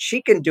be, what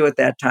she can do at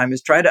that time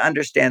is try to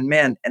understand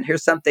men. And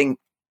here's something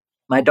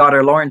my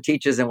daughter Lauren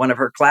teaches in one of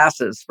her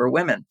classes for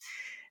women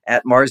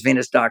at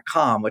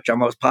MarsVenus.com, which is our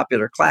most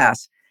popular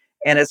class.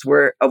 And it's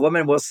where a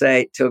woman will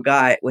say to a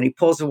guy, when he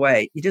pulls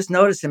away, you just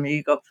notice him and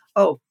you go,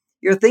 oh,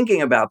 you're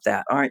thinking about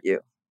that, aren't you?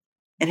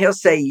 And he'll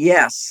say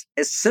yes.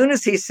 As soon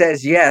as he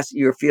says yes,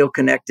 you feel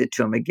connected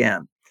to him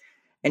again.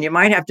 And you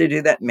might have to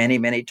do that many,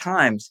 many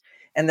times.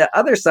 And the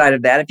other side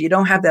of that, if you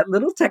don't have that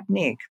little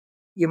technique,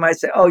 you might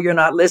say, oh, you're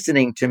not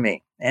listening to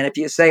me. And if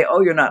you say, oh,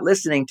 you're not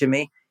listening to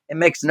me, it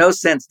makes no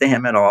sense to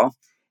him at all.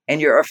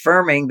 And you're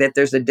affirming that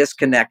there's a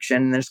disconnection.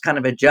 And there's kind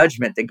of a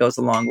judgment that goes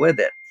along with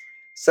it.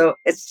 So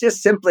it's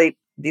just simply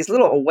these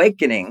little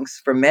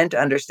awakenings for men to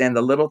understand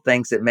the little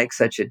things that make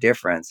such a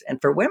difference. And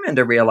for women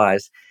to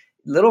realize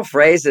little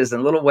phrases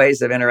and little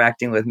ways of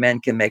interacting with men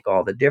can make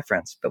all the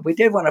difference. But we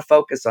did want to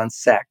focus on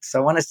sex. So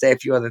I want to say a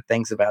few other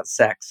things about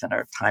sex and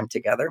our time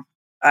together.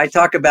 I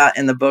talk about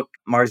in the book,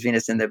 Mars,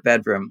 Venus in the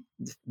Bedroom,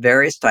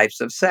 various types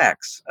of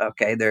sex.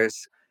 Okay,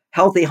 there's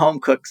healthy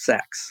home-cooked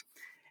sex.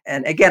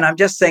 And again, I'm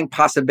just saying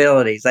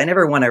possibilities. I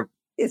never want to,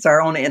 it's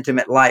our own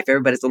intimate life.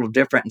 Everybody's a little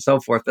different and so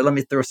forth. But let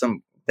me throw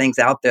some things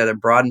out there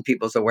that broaden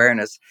people's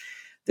awareness.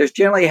 There's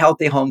generally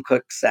healthy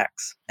home-cooked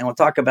sex. And we'll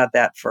talk about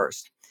that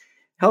first.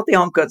 Healthy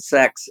home-cooked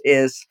sex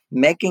is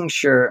making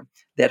sure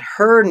that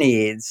her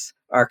needs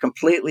are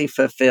completely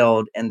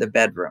fulfilled in the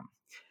bedroom.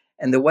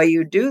 And the way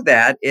you do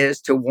that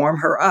is to warm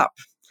her up.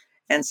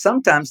 And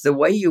sometimes the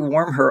way you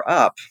warm her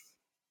up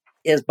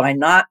is by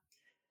not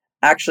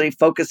actually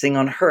focusing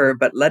on her,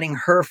 but letting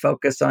her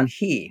focus on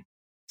he.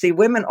 See,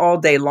 women all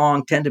day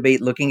long tend to be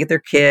looking at their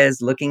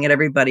kids, looking at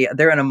everybody.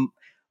 They're in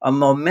a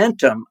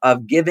momentum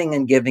of giving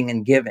and giving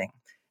and giving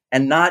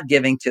and not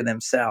giving to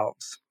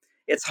themselves.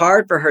 It's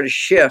hard for her to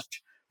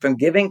shift from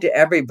giving to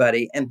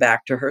everybody and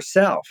back to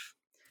herself.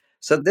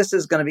 So this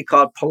is going to be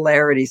called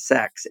polarity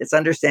sex. It's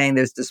understanding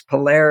there's this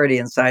polarity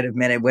inside of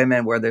men and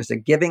women where there's a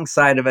giving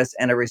side of us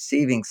and a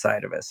receiving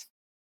side of us.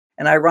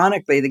 And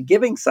ironically, the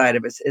giving side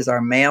of us is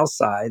our male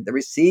side. The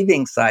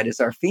receiving side is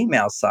our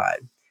female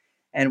side.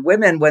 And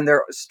women, when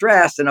they're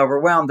stressed and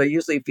overwhelmed, they're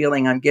usually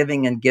feeling I'm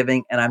giving and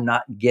giving and I'm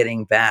not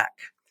getting back.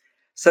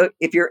 So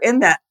if you're in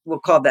that, we'll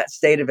call that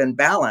state of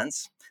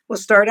imbalance, we'll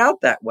start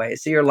out that way.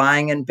 So you're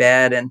lying in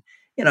bed and,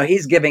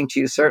 he's giving to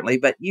you certainly,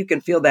 but you can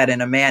feel that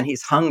in a man.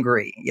 He's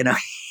hungry,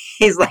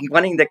 he's like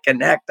wanting to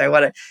connect. I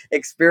want to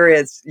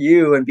experience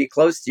you and be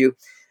close to you.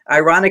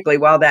 Ironically,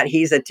 while that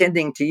he's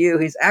attending to you,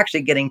 he's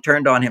actually getting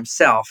turned on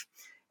himself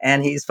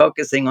and he's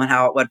focusing on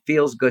what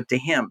feels good to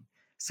him.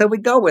 So we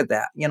go with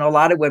that. A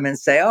lot of women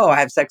say, oh,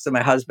 I have sex with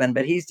my husband,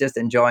 but he's just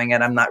enjoying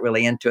it. I'm not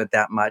really into it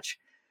that much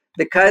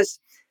because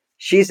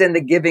she's in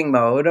the giving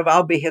mode of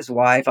I'll be his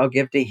wife. I'll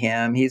give to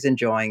him. He's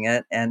enjoying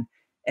it. And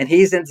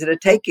he's into the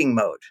taking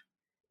mode.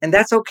 And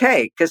that's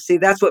okay. Because see,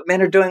 that's what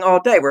men are doing all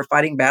day. We're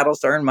fighting battles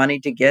to earn money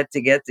to get.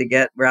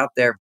 We're out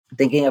there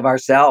thinking of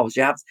ourselves.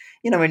 You have,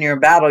 when you're in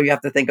battle, you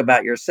have to think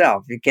about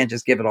yourself. You can't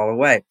just give it all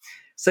away.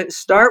 So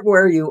start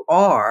where you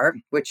are,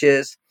 which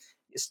is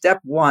step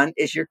one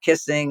is you're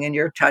kissing and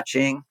you're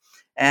touching.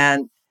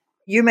 And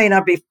you may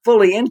not be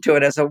fully into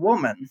it as a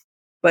woman,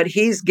 but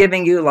he's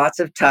giving you lots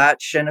of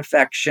touch and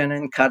affection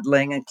and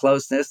cuddling and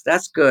closeness.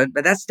 That's good.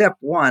 But that's step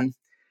one.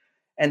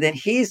 And then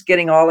he's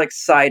getting all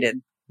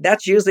excited.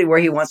 That's usually where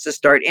he wants to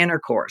start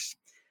intercourse.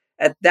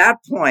 At that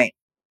point,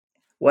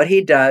 what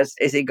he does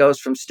is he goes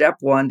from step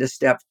one to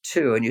step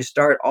two, and you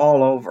start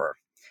all over.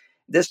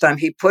 This time,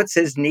 he puts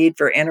his need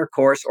for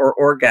intercourse or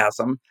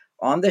orgasm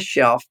on the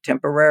shelf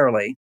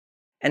temporarily,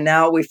 and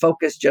now we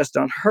focus just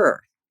on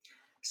her.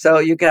 So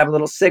you can have a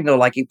little signal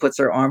like he puts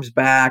her arms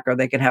back, or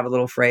they can have a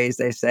little phrase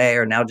they say,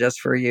 or now just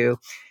for you.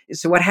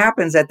 So what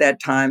happens at that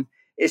time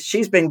is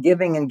she's been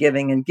giving and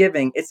giving and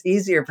giving. It's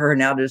easier for her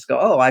now to just go,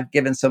 oh, I've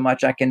given so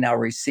much, I can now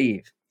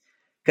receive.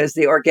 Because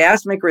the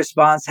orgasmic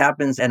response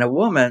happens in a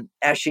woman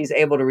as she's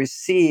able to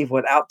receive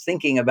without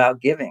thinking about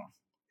giving.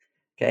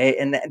 Okay.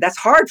 And that's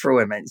hard for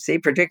women, see,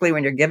 particularly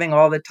when you're giving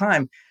all the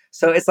time.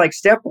 So it's like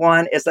step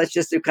one is let's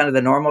just do kind of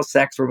the normal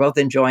sex. We're both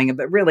enjoying it,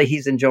 but really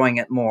he's enjoying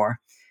it more.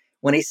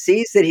 When he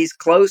sees that he's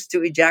close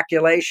to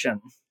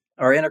ejaculation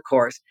or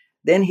intercourse,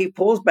 then he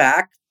pulls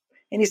back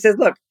and he says,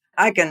 look,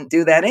 I can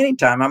do that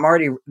anytime. I'm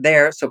already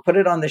there. So put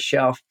it on the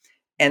shelf.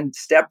 And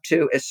step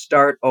two is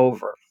start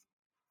over.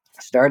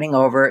 Starting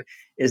over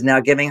is now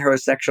giving her a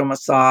sexual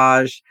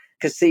massage.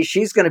 Because see,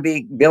 she's going to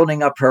be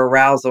building up her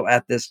arousal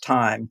at this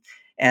time.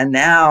 And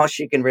now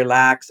she can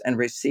relax and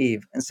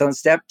receive. And so in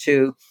step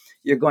two,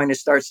 you're going to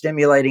start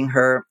stimulating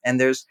her.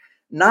 And there's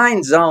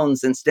 9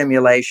 zones in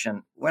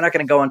stimulation. We're not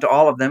going to go into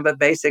all of them, but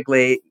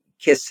basically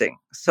kissing.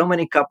 So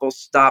many couples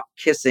stop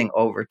kissing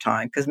over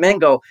time because men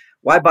go,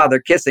 why bother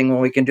kissing when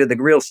we can do the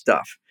real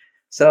stuff?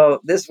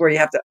 So this is where you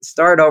have to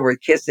start over with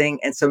kissing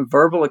and some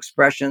verbal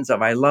expressions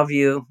of I love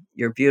you,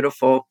 you're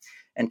beautiful,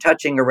 and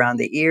touching around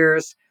the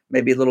ears,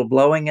 maybe a little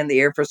blowing in the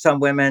ear for some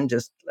women,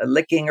 just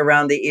licking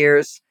around the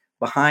ears,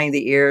 behind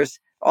the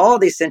ears, all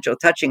the essential,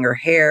 touching her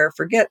hair.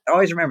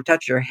 Always remember,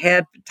 touch her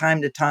head from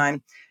time to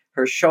time,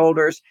 her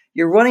shoulders.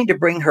 You're wanting to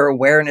bring her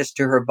awareness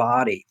to her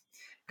body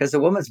because the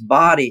woman's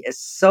body is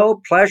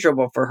so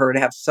pleasurable for her to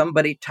have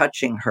somebody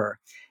touching her.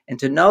 And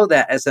to know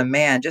that as a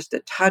man, just to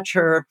touch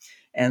her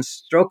and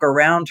stroke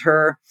around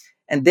her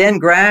and then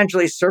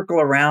gradually circle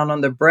around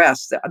on the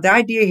breast. The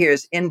idea here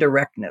is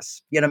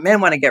indirectness.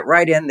 Men want to get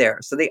right in there.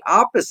 So the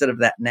opposite of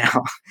that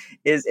now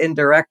is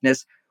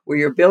indirectness, where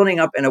you're building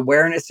up an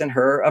awareness in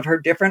her of her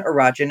different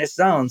erogenous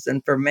zones.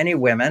 And for many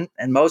women,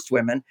 and most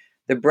women,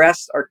 the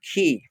breasts are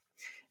key.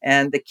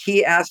 And the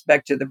key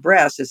aspect to the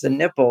breast is the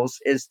nipples,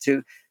 is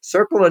to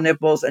circle the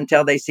nipples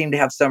until they seem to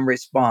have some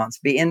response.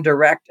 Be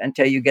indirect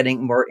until you're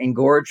getting more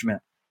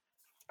engorgement.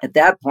 At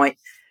that point,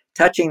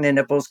 touching the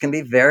nipples can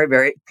be very,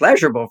 very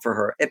pleasurable for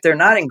her. If they're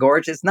not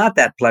engorged, it's not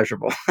that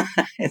pleasurable.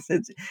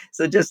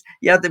 So just,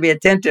 you have to be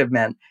attentive,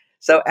 men.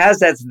 So as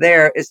that's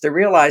there, is to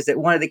realize that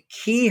one of the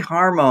key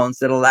hormones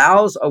that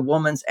allows a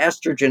woman's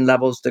estrogen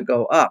levels to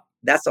go up.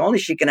 That's only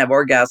she can have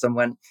orgasm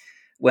when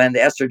the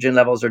estrogen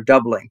levels are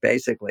doubling,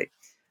 basically.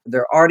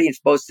 They're already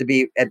supposed to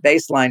be at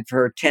baseline for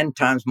her 10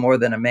 times more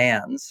than a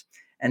man's.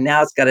 And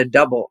now it's got to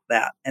double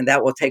that. And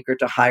that will take her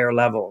to higher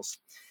levels.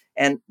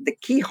 And the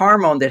key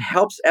hormone that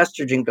helps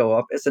estrogen go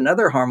up is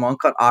another hormone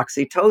called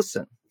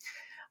oxytocin.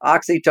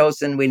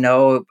 Oxytocin, we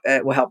know,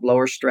 will help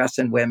lower stress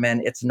in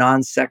women. It's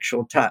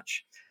non-sexual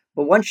touch.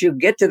 But once you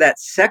get to that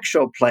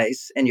sexual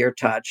place in your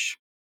touch,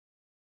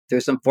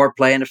 There's some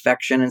foreplay and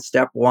affection in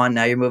step 1.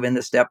 Now you're moving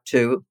to step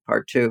 2,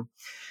 part 2.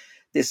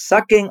 The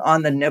sucking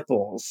on the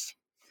nipples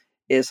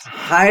is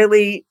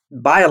highly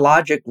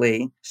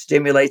biologically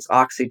stimulates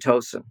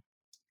oxytocin.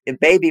 A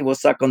baby will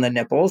suck on the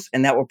nipples,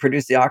 and that will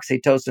produce the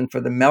oxytocin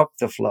for the milk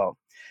to flow.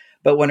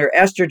 But when her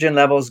estrogen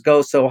levels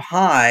go so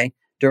high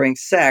during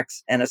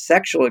sex and a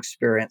sexual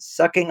experience,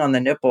 sucking on the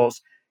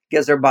nipples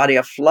gives her body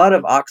a flood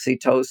of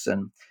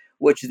oxytocin,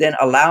 which then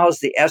allows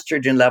the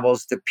estrogen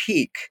levels to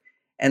peak.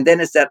 And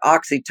then it's that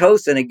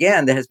oxytocin,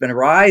 again, that has been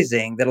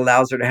rising that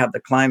allows her to have the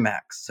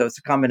climax. So it's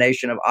a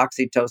combination of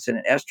oxytocin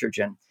and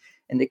estrogen.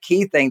 And the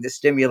key thing to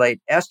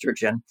stimulate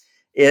estrogen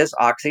is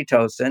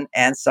oxytocin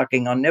and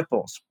sucking on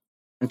nipples.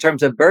 In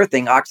terms of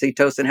birthing,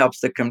 oxytocin helps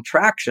the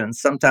contractions.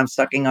 Sometimes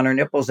sucking on her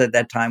nipples at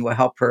that time will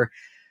help her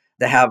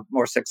to have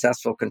more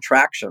successful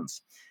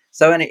contractions.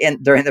 So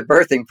during the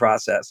birthing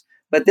process.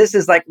 But this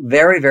is like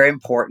very, very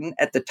important.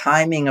 At the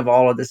timing of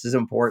all of this is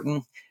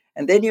important.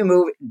 And then you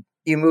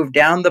move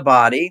down the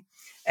body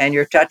and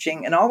you're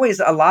touching, and always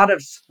a lot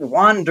of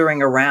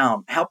wandering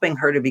around, helping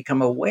her to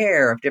become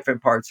aware of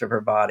different parts of her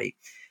body,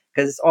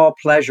 because it's all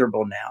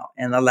pleasurable now,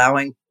 and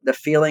allowing the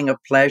feeling of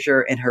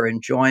pleasure and her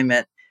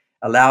enjoyment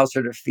allows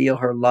her to feel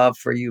her love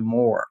for you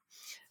more.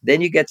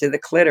 Then you get to the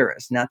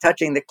clitoris. Now,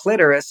 touching the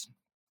clitoris,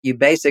 you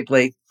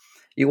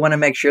want to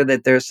make sure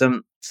that there's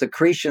some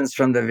secretions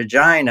from the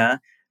vagina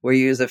where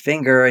you use a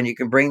finger and you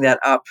can bring that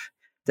up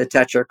to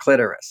touch her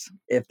clitoris.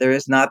 If there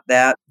is not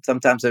that,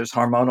 sometimes there's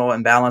hormonal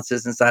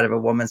imbalances inside of a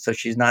woman, so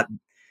she's not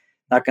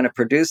going to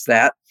produce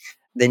that.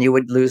 Then you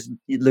would lose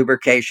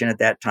lubrication at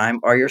that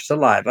time, or your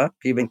saliva.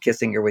 You've been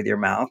kissing her with your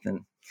mouth and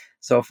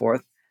so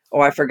forth.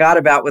 Oh, I forgot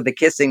about with the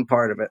kissing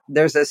part of it.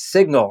 There's a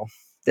signal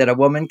that a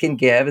woman can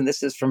give, and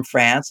this is from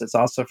France. It's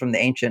also from the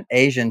ancient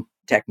Asian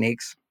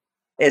techniques,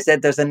 is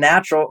that there's a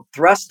natural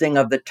thrusting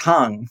of the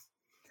tongue.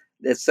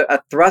 It's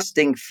a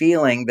thrusting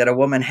feeling that a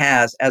woman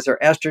has as her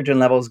estrogen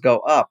levels go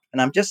up.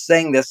 And I'm just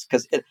saying this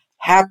because it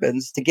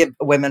happens to give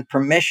women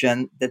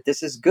permission that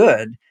this is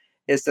good,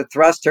 is to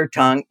thrust her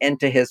tongue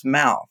into his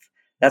mouth.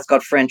 That's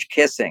called French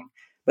kissing.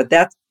 But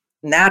that's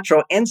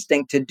natural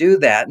instinct to do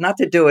that, not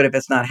to do it if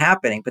it's not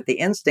happening, but the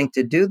instinct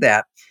to do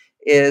that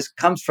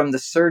comes from the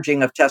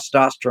surging of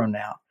testosterone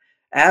now.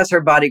 As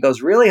her body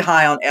goes really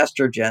high on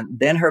estrogen,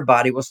 then her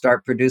body will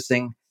start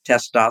producing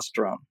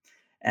testosterone.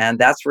 And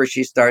that's where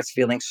she starts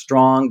feeling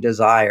strong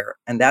desire.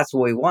 And that's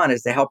what we want,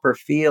 is to help her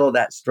feel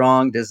that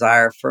strong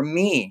desire for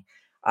me.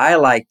 I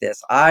like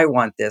this. I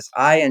want this.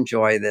 I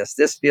enjoy this.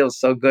 This feels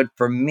so good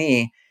for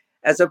me,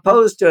 as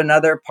opposed to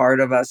another part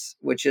of us,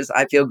 which is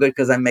I feel good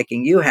because I'm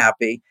making you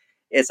happy.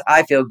 It's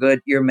I feel good,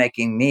 you're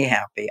making me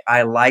happy.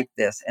 I like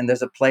this. And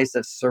there's a place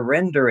of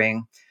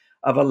surrendering,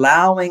 of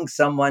allowing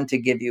someone to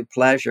give you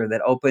pleasure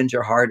that opens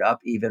your heart up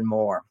even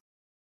more.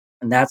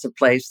 And that's a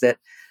place that,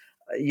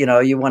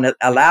 you want to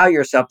allow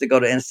yourself to go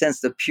to, in a sense,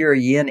 the pure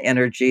yin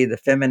energy, the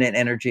feminine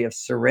energy of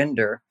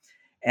surrender.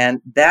 And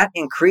that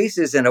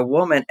increases in a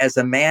woman as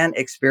a man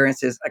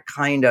experiences a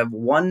kind of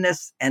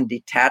oneness and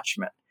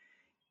detachment.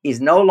 He's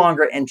no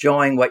longer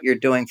enjoying what you're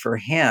doing for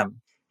him.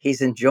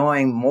 He's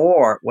enjoying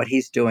more what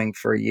he's doing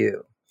for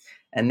you.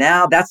 And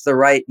now that's the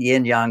right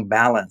yin-yang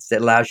balance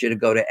that allows you to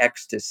go to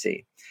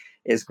ecstasy,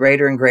 is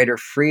greater and greater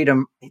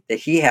freedom that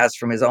he has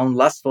from his own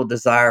lustful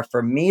desire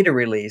for me to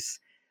release,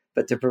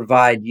 but to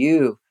provide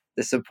you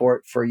the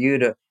support for you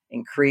to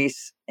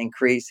increase.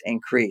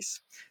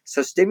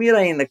 So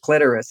stimulating the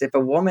clitoris, if a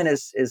woman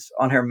is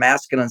on her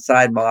masculine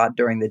side a lot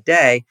during the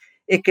day,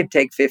 it could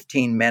take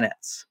 15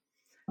 minutes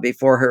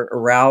before her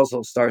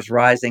arousal starts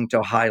rising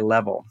to a high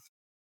level.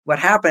 What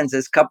happens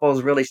is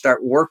couples really start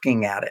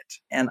working at it.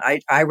 And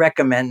I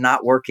recommend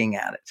not working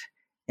at it,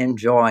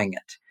 enjoying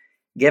it,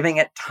 giving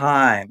it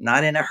time,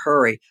 not in a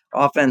hurry.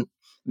 Often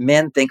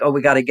men think,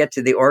 we got to get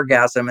to the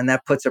orgasm. And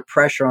that puts a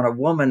pressure on a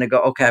woman to go,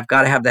 okay, I've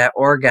got to have that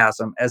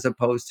orgasm, as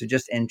opposed to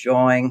just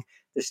enjoying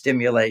the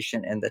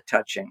stimulation and the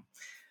touching.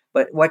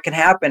 But what can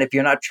happen if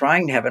you're not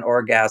trying to have an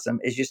orgasm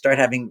is you start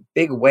having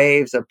big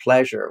waves of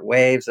pleasure,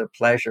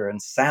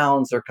 and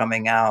sounds are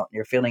coming out.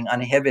 You're feeling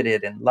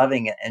uninhibited and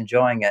loving it,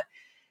 enjoying it.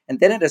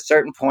 And then at a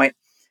certain point,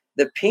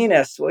 the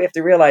penis, we have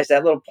to realize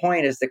that little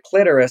point is the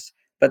clitoris,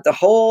 but the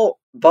whole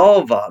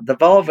vulva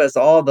is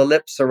all the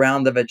lips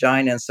around the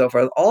vagina and so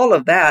forth. All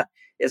of that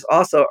is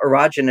also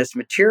erogenous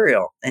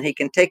material. And he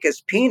can take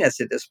his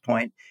penis at this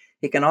point.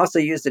 He can also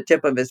use the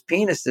tip of his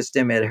penis to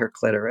stimulate her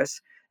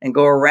clitoris and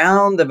go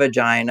around the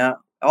vagina.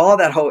 All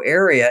that whole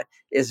area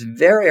is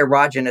very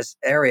erogenous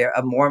area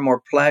of more and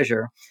more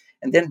pleasure.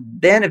 And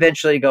then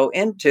eventually go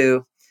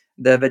into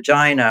the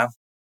vagina.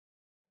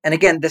 And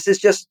again, this is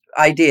just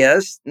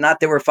ideas, not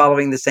that we're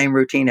following the same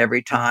routine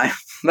every time,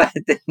 but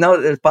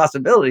there's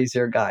possibilities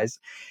here, guys.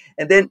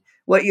 And then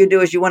what you do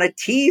is you want to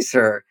tease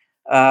her,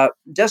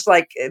 just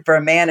like for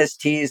a man is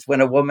teased when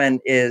a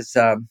woman is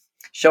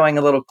showing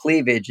a little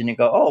cleavage and you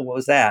go, oh, what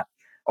was that?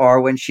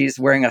 Or when she's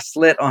wearing a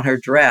slit on her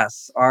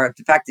dress, or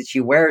the fact that she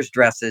wears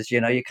dresses,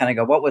 you kind of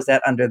go, what was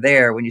that under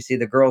there? When you see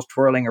the girls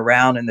twirling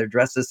around and their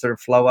dresses sort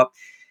of flow up,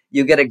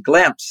 you get a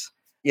glimpse.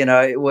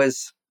 It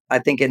was I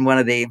think in one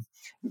of the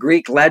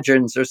Greek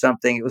legends or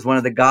something, it was one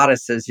of the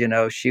goddesses,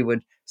 she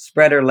would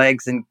spread her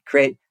legs and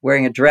create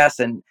wearing a dress,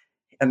 and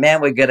a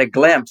man would get a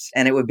glimpse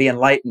and it would be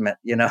enlightenment.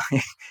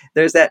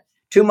 There's that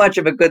too much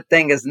of a good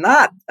thing is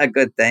not a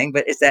good thing,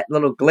 but it's that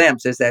little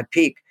glimpse, is that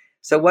peak.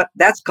 So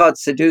that's called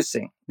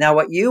seducing. Now,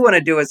 what you want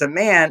to do as a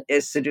man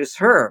is seduce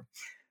her,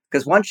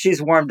 because once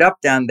she's warmed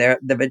up down there,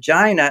 the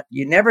vagina,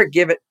 you never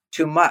give it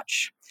too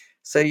much.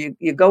 So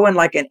you go in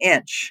like an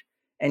inch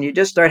and you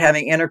just start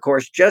having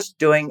intercourse, just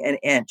doing an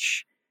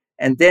inch.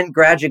 And then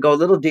gradually go a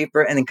little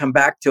deeper and then come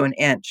back to an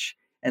inch.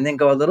 And then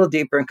go a little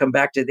deeper and come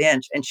back to the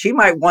inch. And she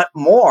might want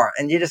more.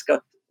 And you just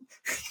go,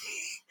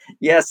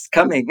 yes,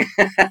 coming.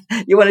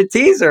 You want to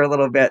tease her a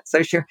little bit.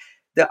 So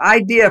the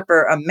idea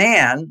for a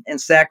man in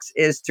sex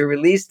is to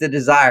release the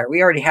desire.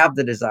 We already have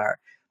the desire.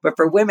 But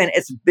for women,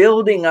 it's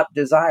building up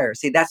desire.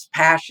 See, that's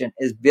passion,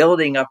 is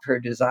building up her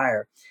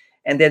desire.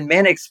 And then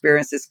men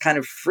experience this kind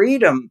of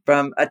freedom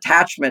from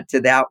attachment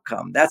to the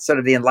outcome. That's sort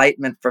of the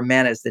enlightenment for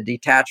men, is the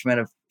detachment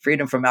of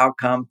freedom from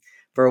outcome.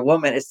 For a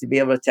woman, is to be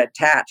able to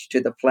attach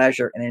to the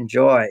pleasure and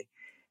enjoy.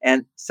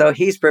 And so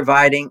he's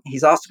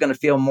also going to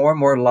feel more and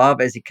more love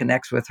as he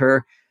connects with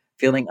her,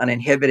 feeling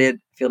uninhibited,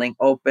 feeling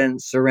open,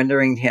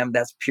 surrendering to him.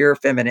 That's pure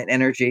feminine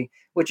energy,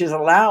 which is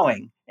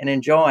allowing and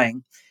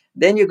enjoying.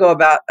 Then you go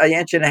about 1.5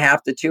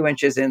 inches to 2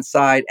 inches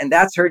inside, and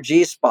that's her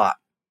G spot.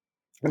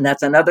 And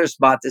that's another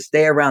spot to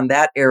stay around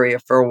that area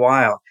for a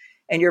while.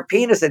 And your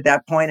penis at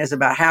that point is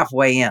about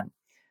halfway in,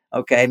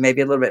 okay, maybe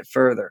a little bit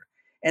further.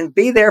 And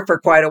be there for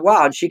quite a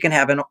while. And she can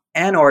have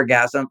an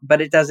orgasm, but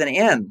it doesn't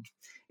end.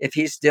 If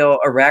he's still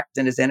erect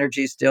and his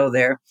energy is still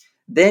there,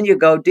 then you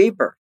go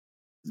deeper.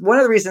 One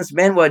of the reasons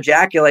men will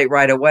ejaculate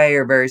right away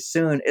or very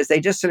soon is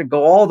they just sort of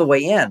go all the way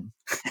in.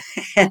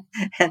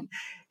 and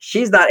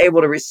she's not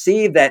able to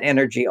receive that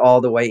energy all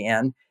the way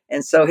in.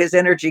 And so his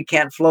energy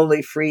can't flow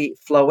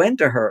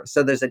into her.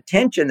 So there's a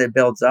tension that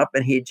builds up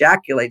and he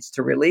ejaculates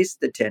to release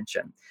the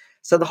tension.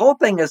 So the whole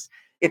thing is,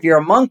 if you're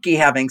a monkey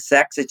having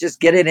sex, it's just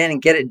get it in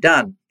and get it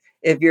done.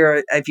 If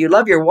you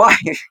love your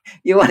wife,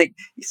 you want to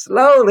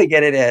slowly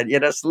get it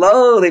in,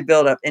 slowly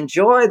build up,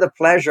 enjoy the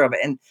pleasure of it.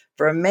 And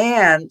for a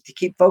man to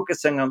keep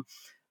focusing on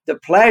the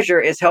pleasure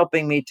is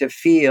helping me to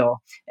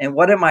feel. And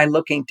what am I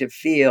looking to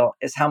feel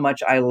is how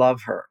much I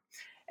love her.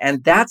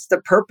 And that's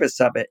the purpose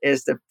of it,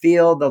 is to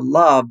feel the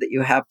love that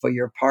you have for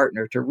your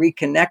partner, to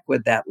reconnect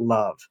with that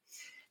love.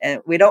 And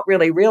we don't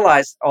really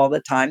realize all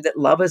the time that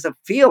love is a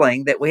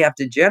feeling that we have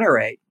to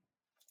generate.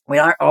 We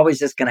aren't always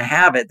just going to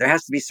have it. There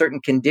has to be certain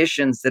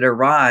conditions that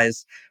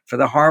arise for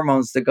the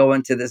hormones to go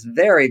into this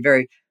very,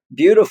 very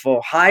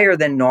beautiful, higher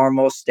than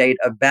normal state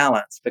of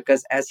balance.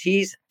 Because as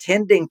he's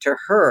tending to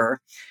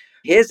her,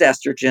 his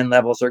estrogen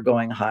levels are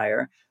going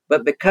higher.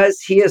 But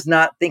because he is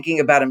not thinking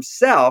about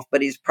himself,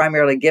 but he's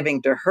primarily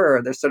giving to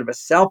her, there's sort of a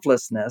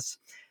selflessness.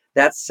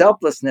 That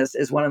selflessness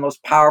is one of the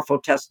most powerful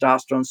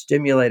testosterone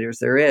stimulators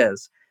there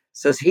is.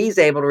 So he's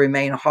able to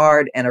remain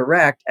hard and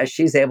erect as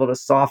she's able to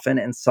soften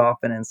and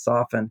soften and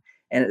soften,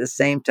 and at the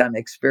same time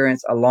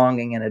experience a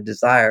longing and a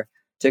desire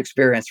to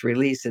experience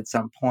release at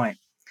some point.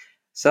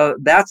 So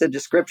that's a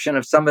description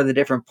of some of the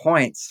different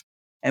points.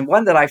 And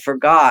one that I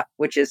forgot,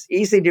 which is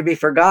easy to be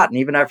forgotten,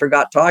 even I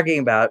forgot talking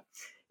about,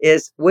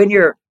 is when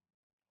you're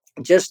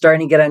just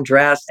starting to get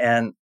undressed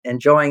and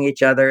enjoying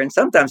each other, and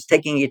sometimes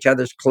taking each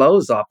other's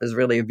clothes off is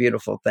really a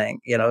beautiful thing,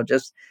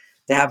 just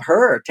to have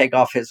her take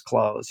off his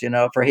clothes,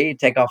 for he to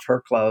take off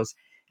her clothes.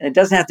 And it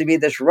doesn't have to be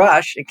this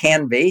rush. It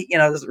can be,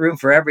 there's room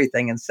for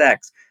everything in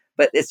sex,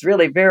 but it's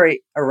really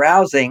very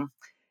arousing.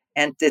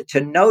 And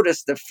to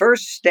notice the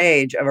first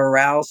stage of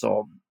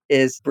arousal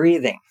is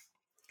breathing.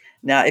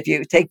 Now, if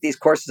you take these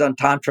courses on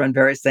Tantra and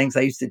various things,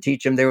 I used to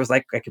teach them, there was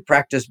like I could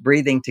practice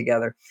breathing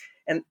together.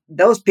 And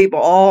those people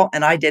all,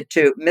 and I did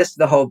too, missed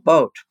the whole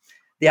boat.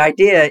 The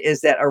idea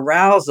is that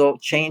arousal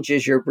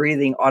changes your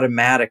breathing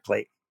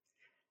automatically.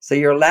 So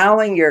you're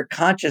allowing your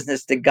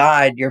consciousness to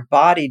guide your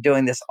body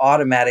doing this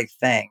automatic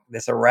thing,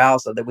 this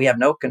arousal that we have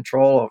no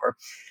control over.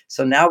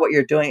 So now what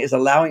you're doing is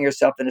allowing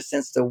yourself, in a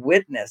sense, to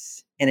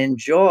witness and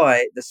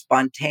enjoy the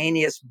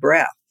spontaneous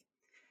breath.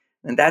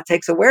 And that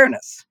takes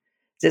awareness.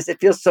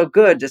 It feels so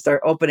good to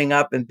start opening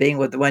up and being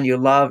with the one you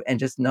love and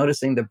just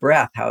noticing the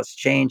breath, how it's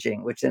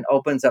changing, which then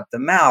opens up the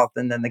mouth,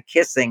 and then the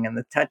kissing and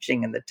the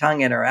touching and the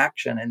tongue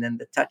interaction, and then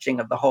the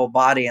touching of the whole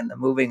body and the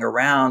moving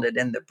around, and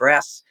then the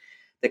breasts,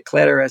 the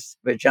clitoris,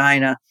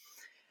 vagina.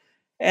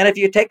 And if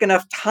you take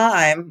enough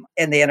time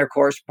in the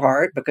intercourse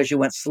part, because you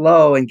went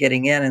slow in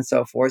getting in and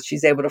so forth,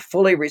 she's able to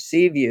fully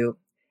receive you.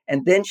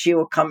 And then she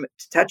will come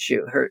to touch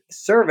you. Her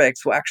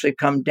cervix will actually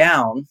come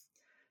down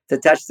to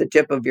touch the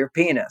tip of your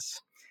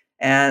penis.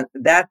 And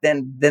that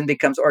then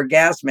becomes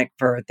orgasmic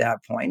for her at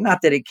that point.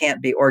 Not that it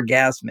can't be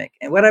orgasmic.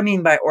 And what I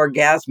mean by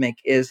orgasmic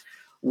is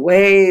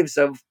waves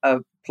of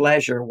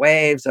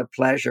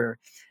pleasure,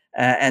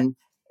 and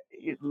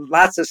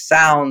lots of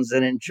sounds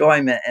and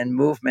enjoyment and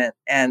movement.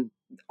 And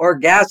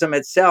orgasm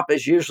itself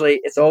is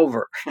usually, it's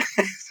over.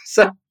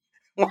 So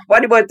what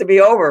do you want it to be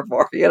over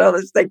for?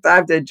 Let's take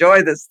time to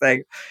enjoy this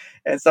thing.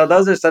 And so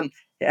those are some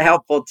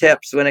helpful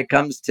tips when it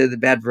comes to the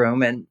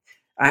bedroom. And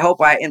I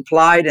hope I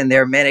implied in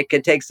there, man, it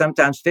could take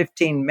sometimes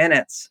 15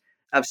 minutes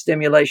of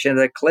stimulation of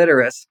the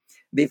clitoris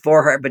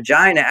before her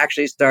vagina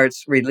actually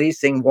starts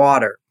releasing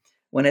water.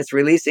 When it's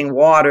releasing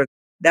water,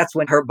 that's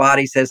when her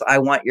body says, I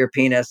want your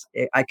penis.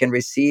 I can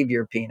receive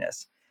your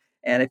penis.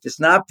 And if it's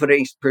not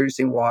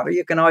producing water,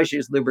 you can always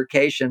use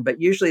lubrication, but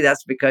usually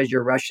that's because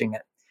you're rushing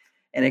it.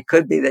 And it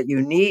could be that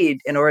you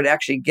need, in order to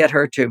actually get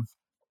her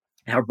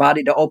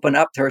body to open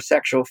up to her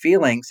sexual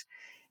feelings,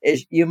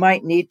 is you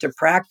might need to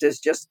practice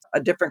just a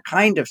different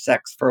kind of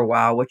sex for a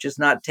while, which is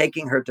not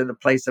taking her to the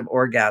place of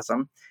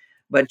orgasm,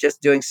 but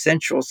just doing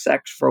sensual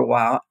sex for a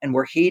while, and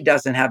where he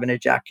doesn't have an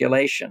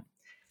ejaculation.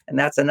 And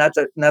that's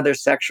another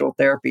sexual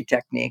therapy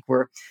technique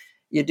where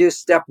you do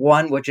step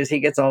one, which is he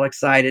gets all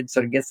excited,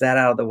 so he gets that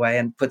out of the way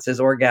and puts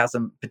his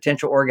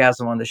potential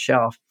orgasm on the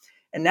shelf.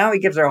 And now he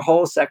gives her a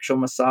whole sexual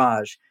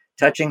massage,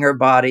 touching her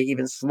body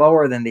even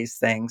slower than these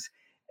things,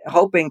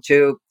 hoping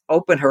to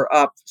open her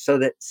up so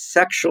that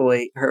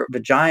sexually her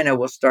vagina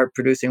will start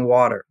producing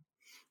water.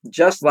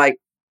 Just like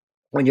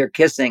when you're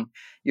kissing,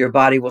 your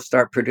body will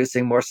start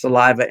producing more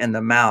saliva in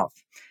the mouth.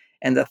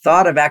 And the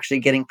thought of actually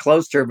getting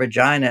close to her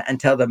vagina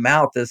until the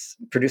mouth is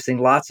producing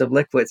lots of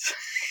liquids,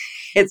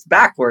 it's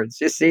backwards.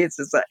 You see, it's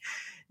like,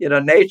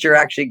 nature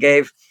actually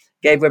gave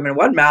women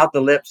one mouth,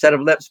 set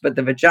of lips, but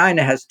the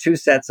vagina has two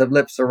sets of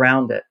lips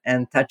around it,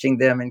 and touching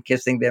them and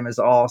kissing them is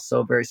all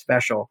so very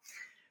special.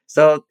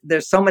 So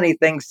there's so many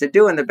things to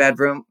do in the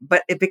bedroom,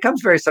 but it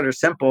becomes very sort of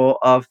simple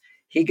of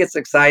he gets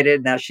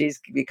excited. Now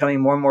she's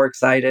becoming more and more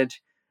excited,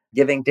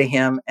 giving to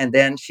him, and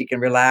then she can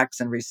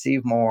relax and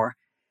receive more.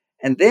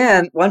 And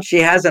then once she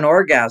has an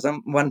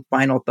orgasm, one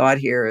final thought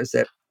here is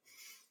that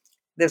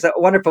there's a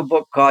wonderful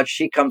book called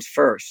She Comes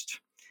First.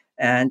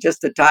 And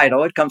just the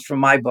title, it comes from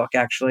my book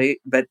actually,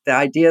 but the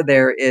idea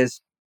there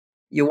is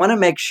you want to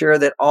make sure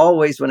that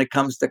always when it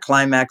comes to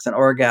climax and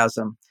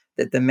orgasm,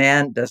 that the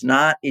man does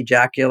not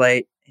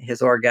ejaculate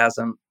his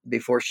orgasm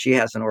before she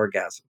has an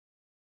orgasm.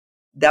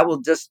 That will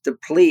just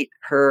deplete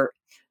her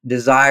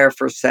desire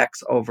for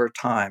sex over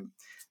time,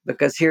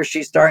 because here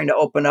she's starting to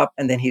open up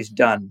and then he's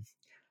done.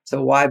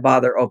 So why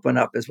bother open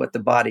up is what the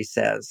body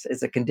says.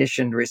 It's a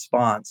conditioned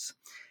response.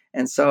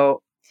 And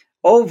so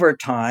over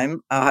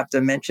time, I'll have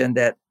to mention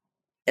that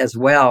as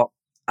well,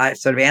 I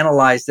sort of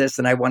analyzed this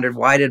and I wondered,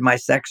 why did my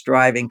sex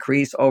drive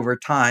increase over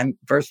time?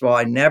 First of all,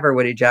 I never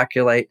would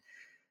ejaculate.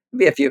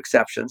 Be a few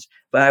exceptions,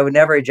 but I would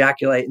never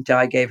ejaculate until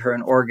I gave her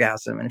an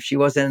orgasm. And if she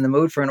wasn't in the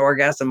mood for an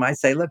orgasm, I'd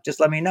say, look, just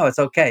let me know. It's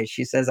okay.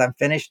 She says, I'm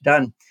finished,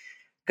 done.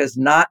 Because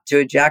not to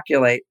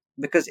ejaculate,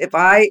 because if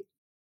I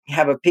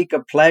have a peak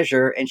of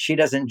pleasure and she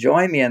doesn't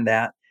join me in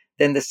that,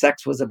 then the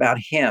sex was about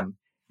him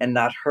and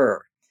not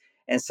her.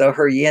 And so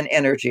her yin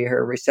energy,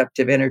 her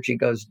receptive energy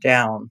goes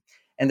down,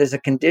 and there's a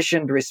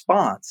conditioned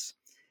response.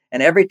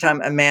 And every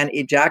time a man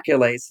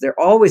ejaculates, there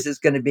always is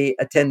going to be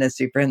a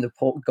tendency for him to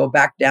go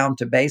back down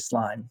to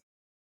baseline.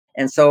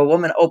 And so a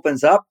woman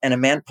opens up and a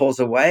man pulls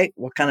away.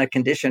 What kind of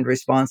conditioned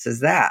response is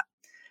that?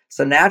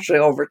 So naturally,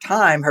 over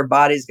time, her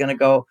body's going to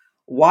go,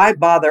 why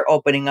bother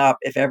opening up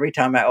if every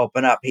time I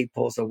open up, he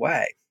pulls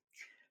away?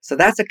 So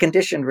that's a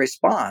conditioned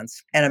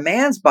response. And a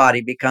man's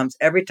body becomes,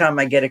 every time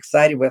I get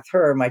excited with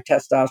her, my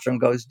testosterone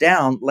goes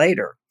down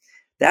later.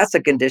 That's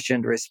a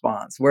conditioned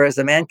response. Whereas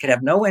a man could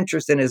have no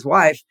interest in his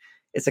wife,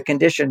 it's a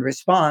conditioned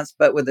response.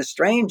 But with a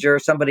stranger,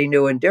 somebody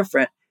new and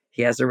different,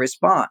 he has a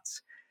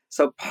response.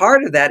 So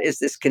part of that is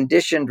this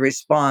conditioned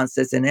response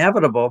that's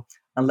inevitable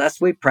unless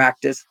we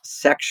practice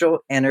sexual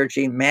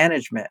energy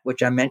management,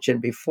 which I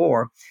mentioned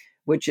before,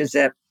 which is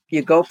that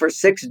you go for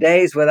 6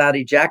 days without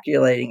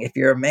ejaculating. If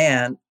you're a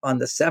man, on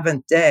the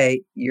 7th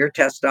day, your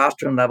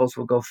testosterone levels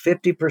will go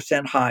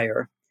 50%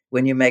 higher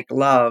when you make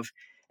love.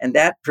 And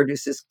that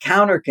produces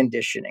counter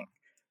conditioning.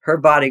 Her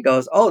body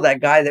goes, oh,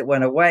 that guy that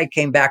went away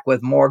came back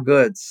with more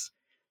goods.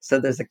 So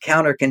there's a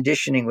counter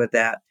conditioning with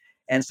that.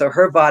 And so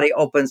her body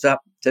opens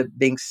up to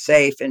being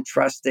safe and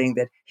trusting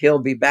that he'll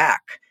be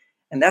back.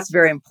 And that's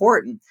very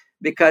important,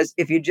 because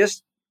if you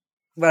just,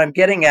 what I'm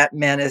getting at,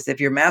 men, is if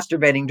you're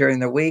masturbating during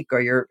the week, or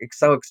you're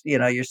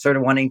sort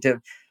of wanting to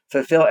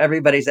fulfill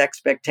everybody's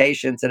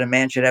expectations that a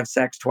man should have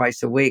sex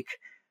twice a week.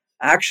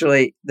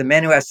 Actually, the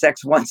men who have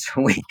sex once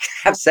a week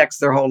have sex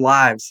their whole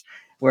lives.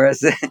 Whereas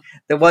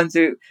the ones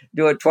who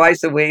do it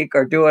twice a week,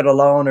 or do it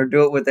alone, or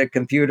do it with a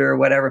computer or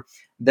whatever,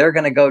 they're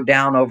going to go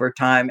down over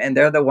time. And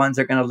they're the ones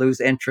that are going to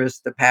lose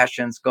interest. The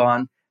passion's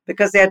gone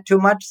because they had too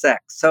much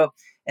sex. So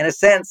in a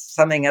sense,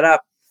 summing it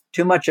up,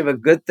 too much of a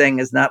good thing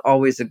is not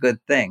always a good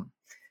thing.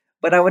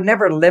 But I would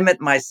never limit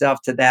myself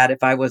to that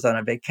if I was on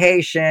a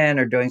vacation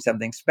or doing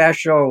something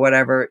special or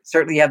whatever.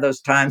 Certainly you have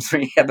those times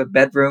when you have a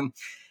bedroom.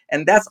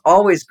 And that's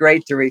always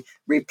great to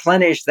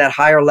replenish that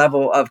higher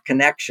level of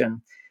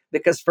connection.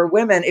 Because for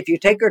women, if you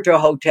take her to a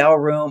hotel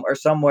room or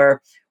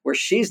somewhere where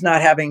she's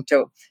not having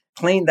to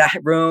clean that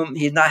room,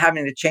 he's not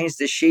having to change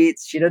the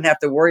sheets, she doesn't have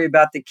to worry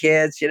about the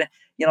kids.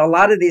 A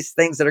lot of these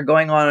things that are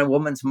going on in a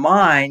woman's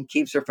mind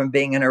keeps her from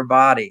being in her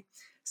body.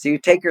 So you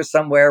take her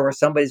somewhere where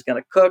somebody's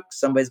going to cook,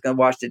 somebody's going to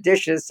wash the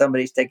dishes,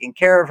 somebody's taking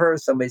care of her,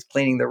 somebody's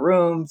cleaning the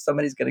room,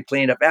 somebody's going to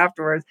clean it up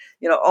afterwards.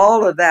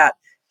 All of that,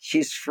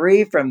 she's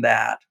free from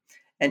that.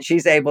 And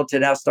she's able to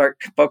now start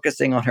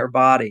focusing on her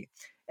body.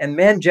 And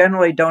men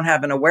generally don't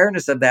have an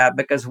awareness of that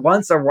because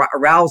once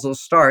arousal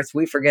starts,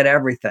 we forget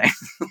everything.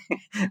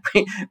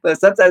 But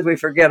sometimes we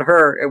forget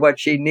her and what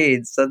she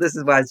needs. So this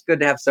is why it's good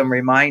to have some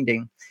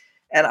reminding.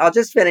 And I'll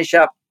just finish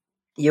up.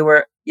 You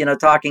were,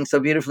 talking so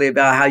beautifully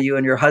about how you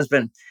and your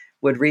husband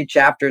would read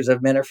chapters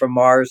of Men Are From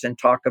Mars and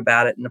talk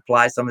about it and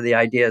apply some of the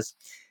ideas.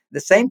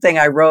 The same thing,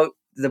 I wrote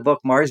the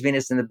book Mars,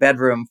 Venus in the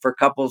Bedroom for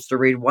couples to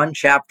read one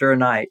chapter a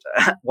night,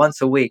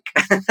 once a week.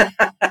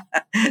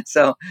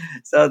 So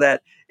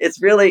that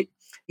it's really,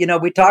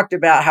 we talked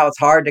about how it's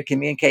hard to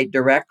communicate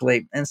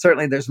directly. And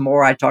certainly there's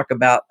more I talk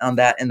about on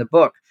that in the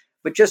book.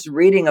 But just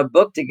reading a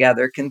book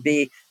together can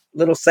be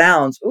little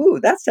sounds.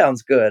 Ooh, that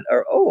sounds good.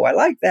 Or, oh, I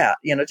like that.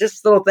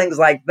 Just little things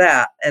like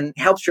that, and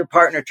helps your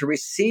partner to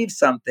receive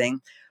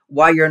something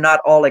while you're not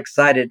all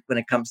excited when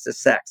it comes to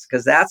sex,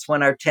 because that's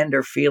when our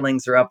tender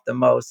feelings are up the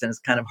most and it's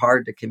kind of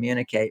hard to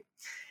communicate.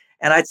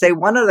 And I'd say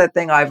one other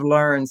thing I've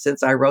learned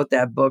since I wrote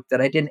that book that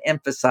I didn't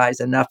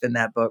emphasize enough in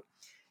that book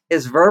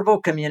is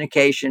verbal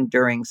communication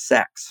during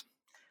sex.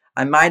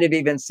 I might have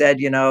even said,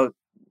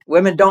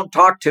 women don't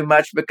talk too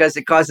much because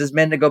it causes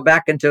men to go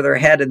back into their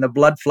head and the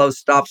blood flow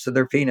stops to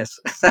their penis.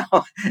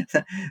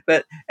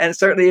 And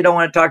certainly you don't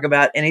want to talk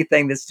about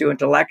anything that's too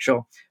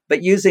intellectual,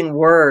 but using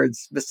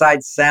words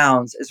besides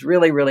sounds is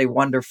really, really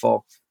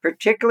wonderful,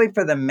 particularly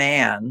for the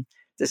man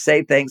to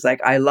say things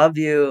like, I love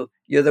you,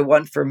 you're the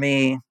one for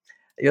me,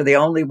 you're the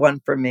only one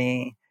for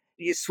me,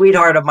 you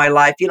sweetheart of my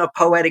life,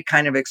 poetic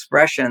kind of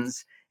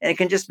expressions. And it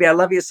can just be, I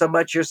love you so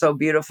much, you're so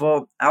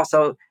beautiful.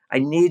 Also, I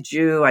need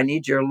you, I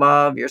need your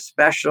love, you're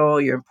special,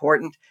 you're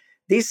important.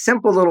 These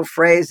simple little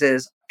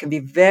phrases can be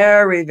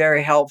very,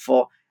 very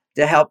helpful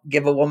to help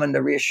give a woman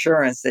the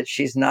reassurance that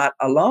she's not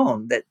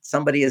alone, that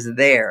somebody is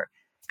there.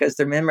 Because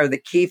remember, the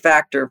key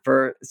factor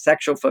for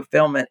sexual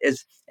fulfillment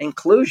is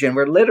inclusion.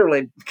 We're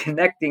literally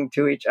connecting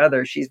to each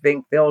other. She's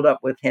being filled up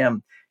with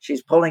him.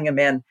 She's pulling him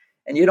in.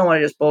 And you don't want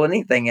to just pull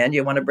anything in.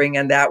 You want to bring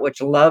in that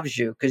which loves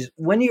you. Because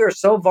when you are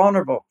so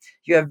vulnerable,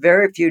 you have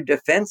very few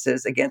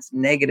defenses against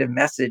negative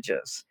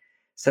messages.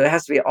 So it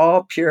has to be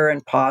all pure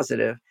and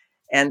positive.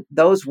 And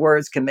those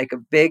words can make a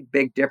big,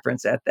 big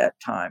difference at that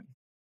time.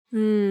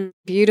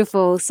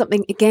 Beautiful.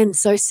 Something, again,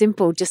 so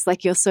simple, just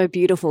like you're so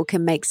beautiful,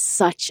 can make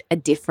such a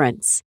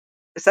difference.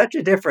 Such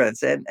a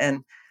difference.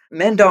 And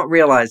men don't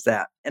realize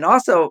that. And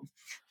also,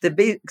 to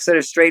be sort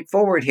of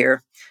straightforward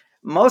here,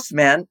 most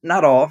men,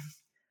 not all,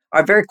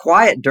 are very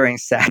quiet during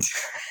sex.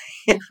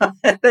 They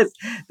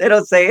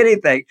don't say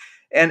anything.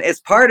 And it's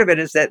part of it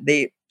is that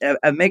the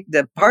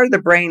part of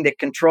the brain that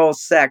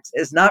controls sex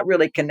is not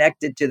really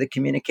connected to the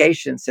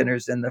communication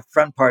centers in the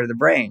front part of the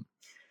brain.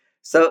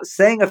 So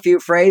saying a few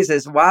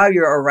phrases while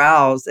you're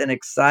aroused and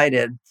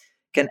excited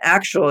can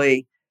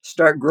actually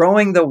start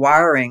growing the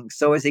wiring.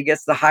 So as he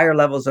gets the higher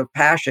levels of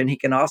passion, he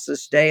can also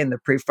stay in the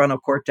prefrontal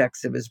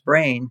cortex of his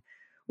brain,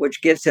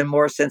 which gives him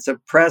more sense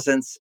of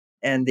presence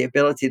and the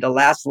ability to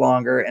last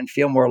longer and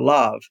feel more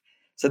love.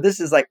 So this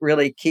is like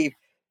really key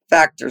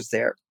factors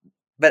there.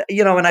 But,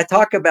 when I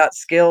talk about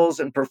skills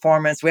and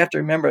performance, we have to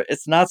remember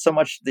it's not so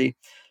much the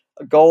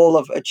goal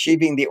of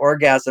achieving the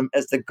orgasm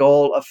as the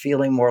goal of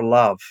feeling more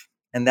love.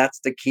 And that's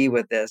the key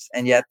with this.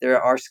 And yet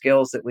there are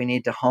skills that we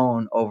need to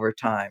hone over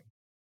time.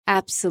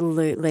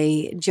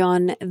 Absolutely.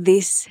 John,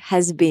 this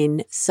has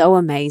been so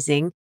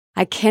amazing.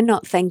 I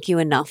cannot thank you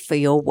enough for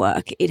your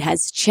work. It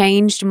has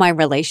changed my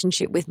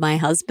relationship with my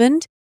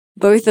husband.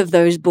 Both of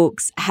those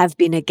books have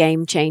been a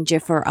game changer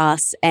for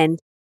us. And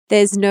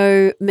there's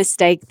no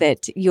mistake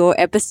that your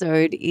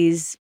episode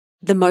is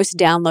the most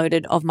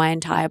downloaded of my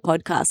entire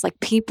podcast. Like,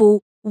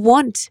 people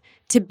want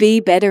to be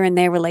better in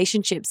their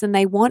relationships and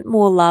they want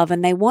more love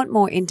and they want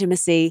more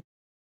intimacy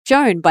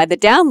shown by the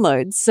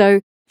downloads. So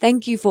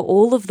thank you for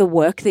all of the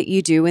work that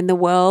you do in the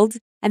world.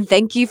 And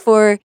thank you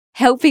for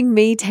helping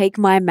me take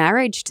my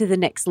marriage to the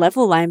next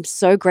level. I'm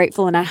so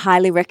grateful and I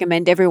highly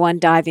recommend everyone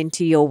dive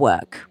into your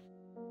work.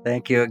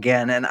 Thank you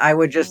again. And I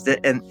would just,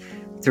 and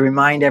to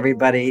remind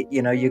everybody,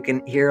 you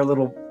can hear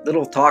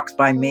little talks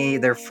by me.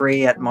 They're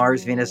free at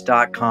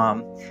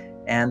marsvenus.com.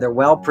 And they're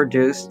well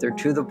produced. They're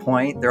to the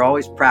point. They're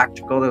always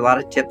practical. There are a lot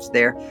of tips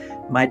there.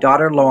 My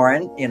daughter,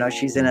 Lauren,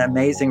 she's in an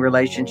amazing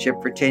relationship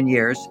for 10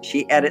 years.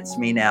 She edits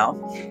me now.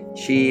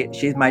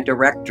 She's my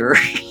director.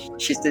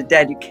 She said,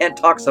 Dad, you can't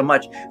talk so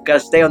much. Got to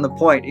stay on the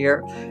point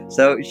here.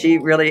 So she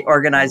really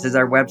organizes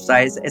our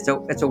websites.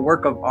 It's a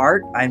work of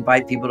art. I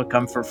invite people to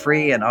come for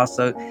free. And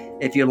also,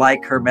 if you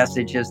like her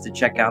messages, to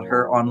check out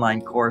her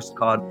online course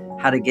called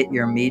How to Get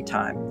Your Me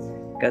Time.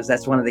 Because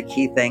that's one of the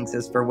key things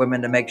is for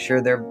women to make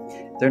sure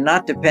they're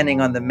not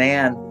depending on the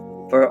man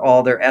for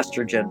all their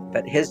estrogen,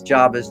 but his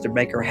job is to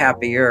make her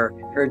happier.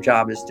 Her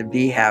job is to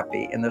be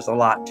happy. And there's a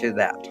lot to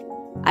that.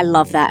 I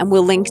love that. And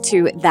we'll link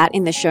to that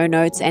in the show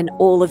notes and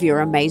all of your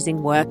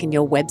amazing work and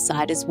your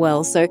website as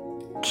well. So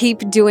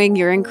Keep doing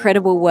your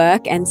incredible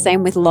work, and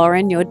same with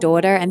Lauren, your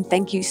daughter. And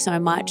thank you so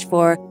much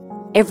for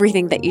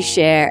everything that you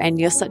share. And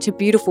you're such a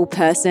beautiful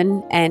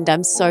person. And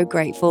I'm so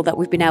grateful that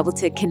we've been able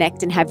to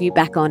connect and have you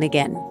back on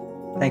again.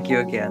 Thank you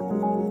again.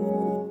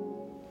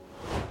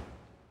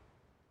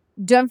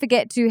 Don't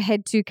forget to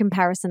head to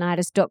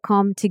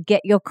comparisonitis.com to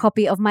get your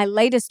copy of my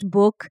latest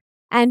book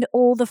and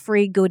all the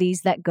free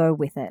goodies that go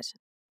with it.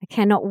 I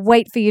cannot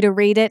wait for you to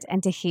read it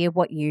and to hear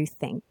what you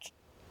think.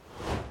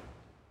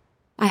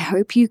 I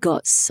hope you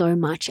got so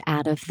much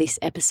out of this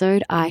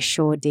episode. I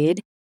sure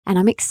did. And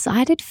I'm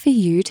excited for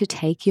you to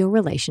take your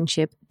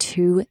relationship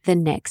to the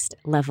next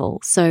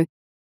level. So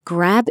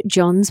grab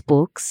John's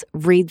books,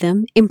 read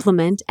them,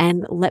 implement,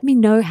 and let me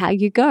know how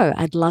you go.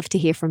 I'd love to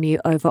hear from you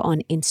over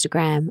on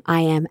Instagram.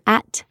 I am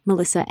at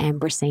Melissa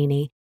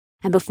Ambrosini.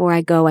 And before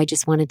I go, I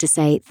just wanted to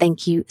say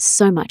thank you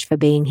so much for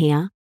being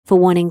here, for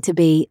wanting to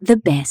be the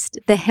best,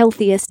 the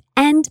healthiest,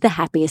 and the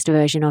happiest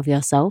version of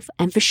yourself,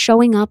 and for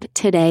showing up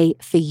today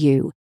for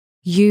you.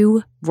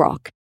 You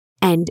rock.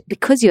 And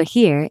because you're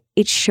here,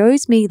 it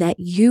shows me that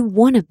you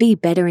want to be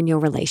better in your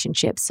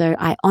relationship. So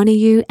I honor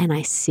you and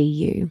I see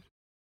you.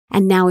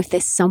 And now if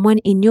there's someone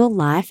in your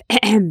life,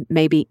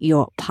 maybe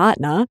your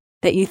partner,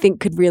 that you think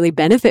could really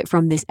benefit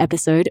from this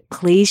episode,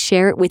 please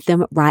share it with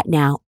them right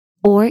now.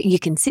 Or you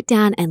can sit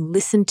down and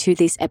listen to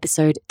this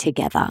episode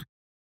together.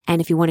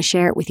 And if you want to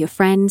share it with your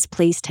friends,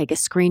 please take a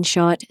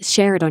screenshot,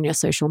 share it on your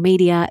social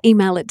media,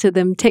 email it to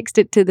them, text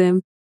it to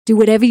them, do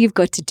whatever you've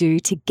got to do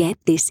to get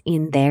this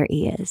in their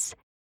ears.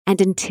 And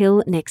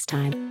until next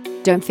time,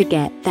 don't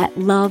forget that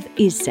love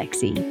is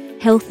sexy,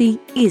 healthy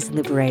is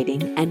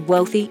liberating, and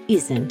wealthy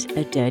isn't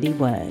a dirty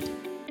word.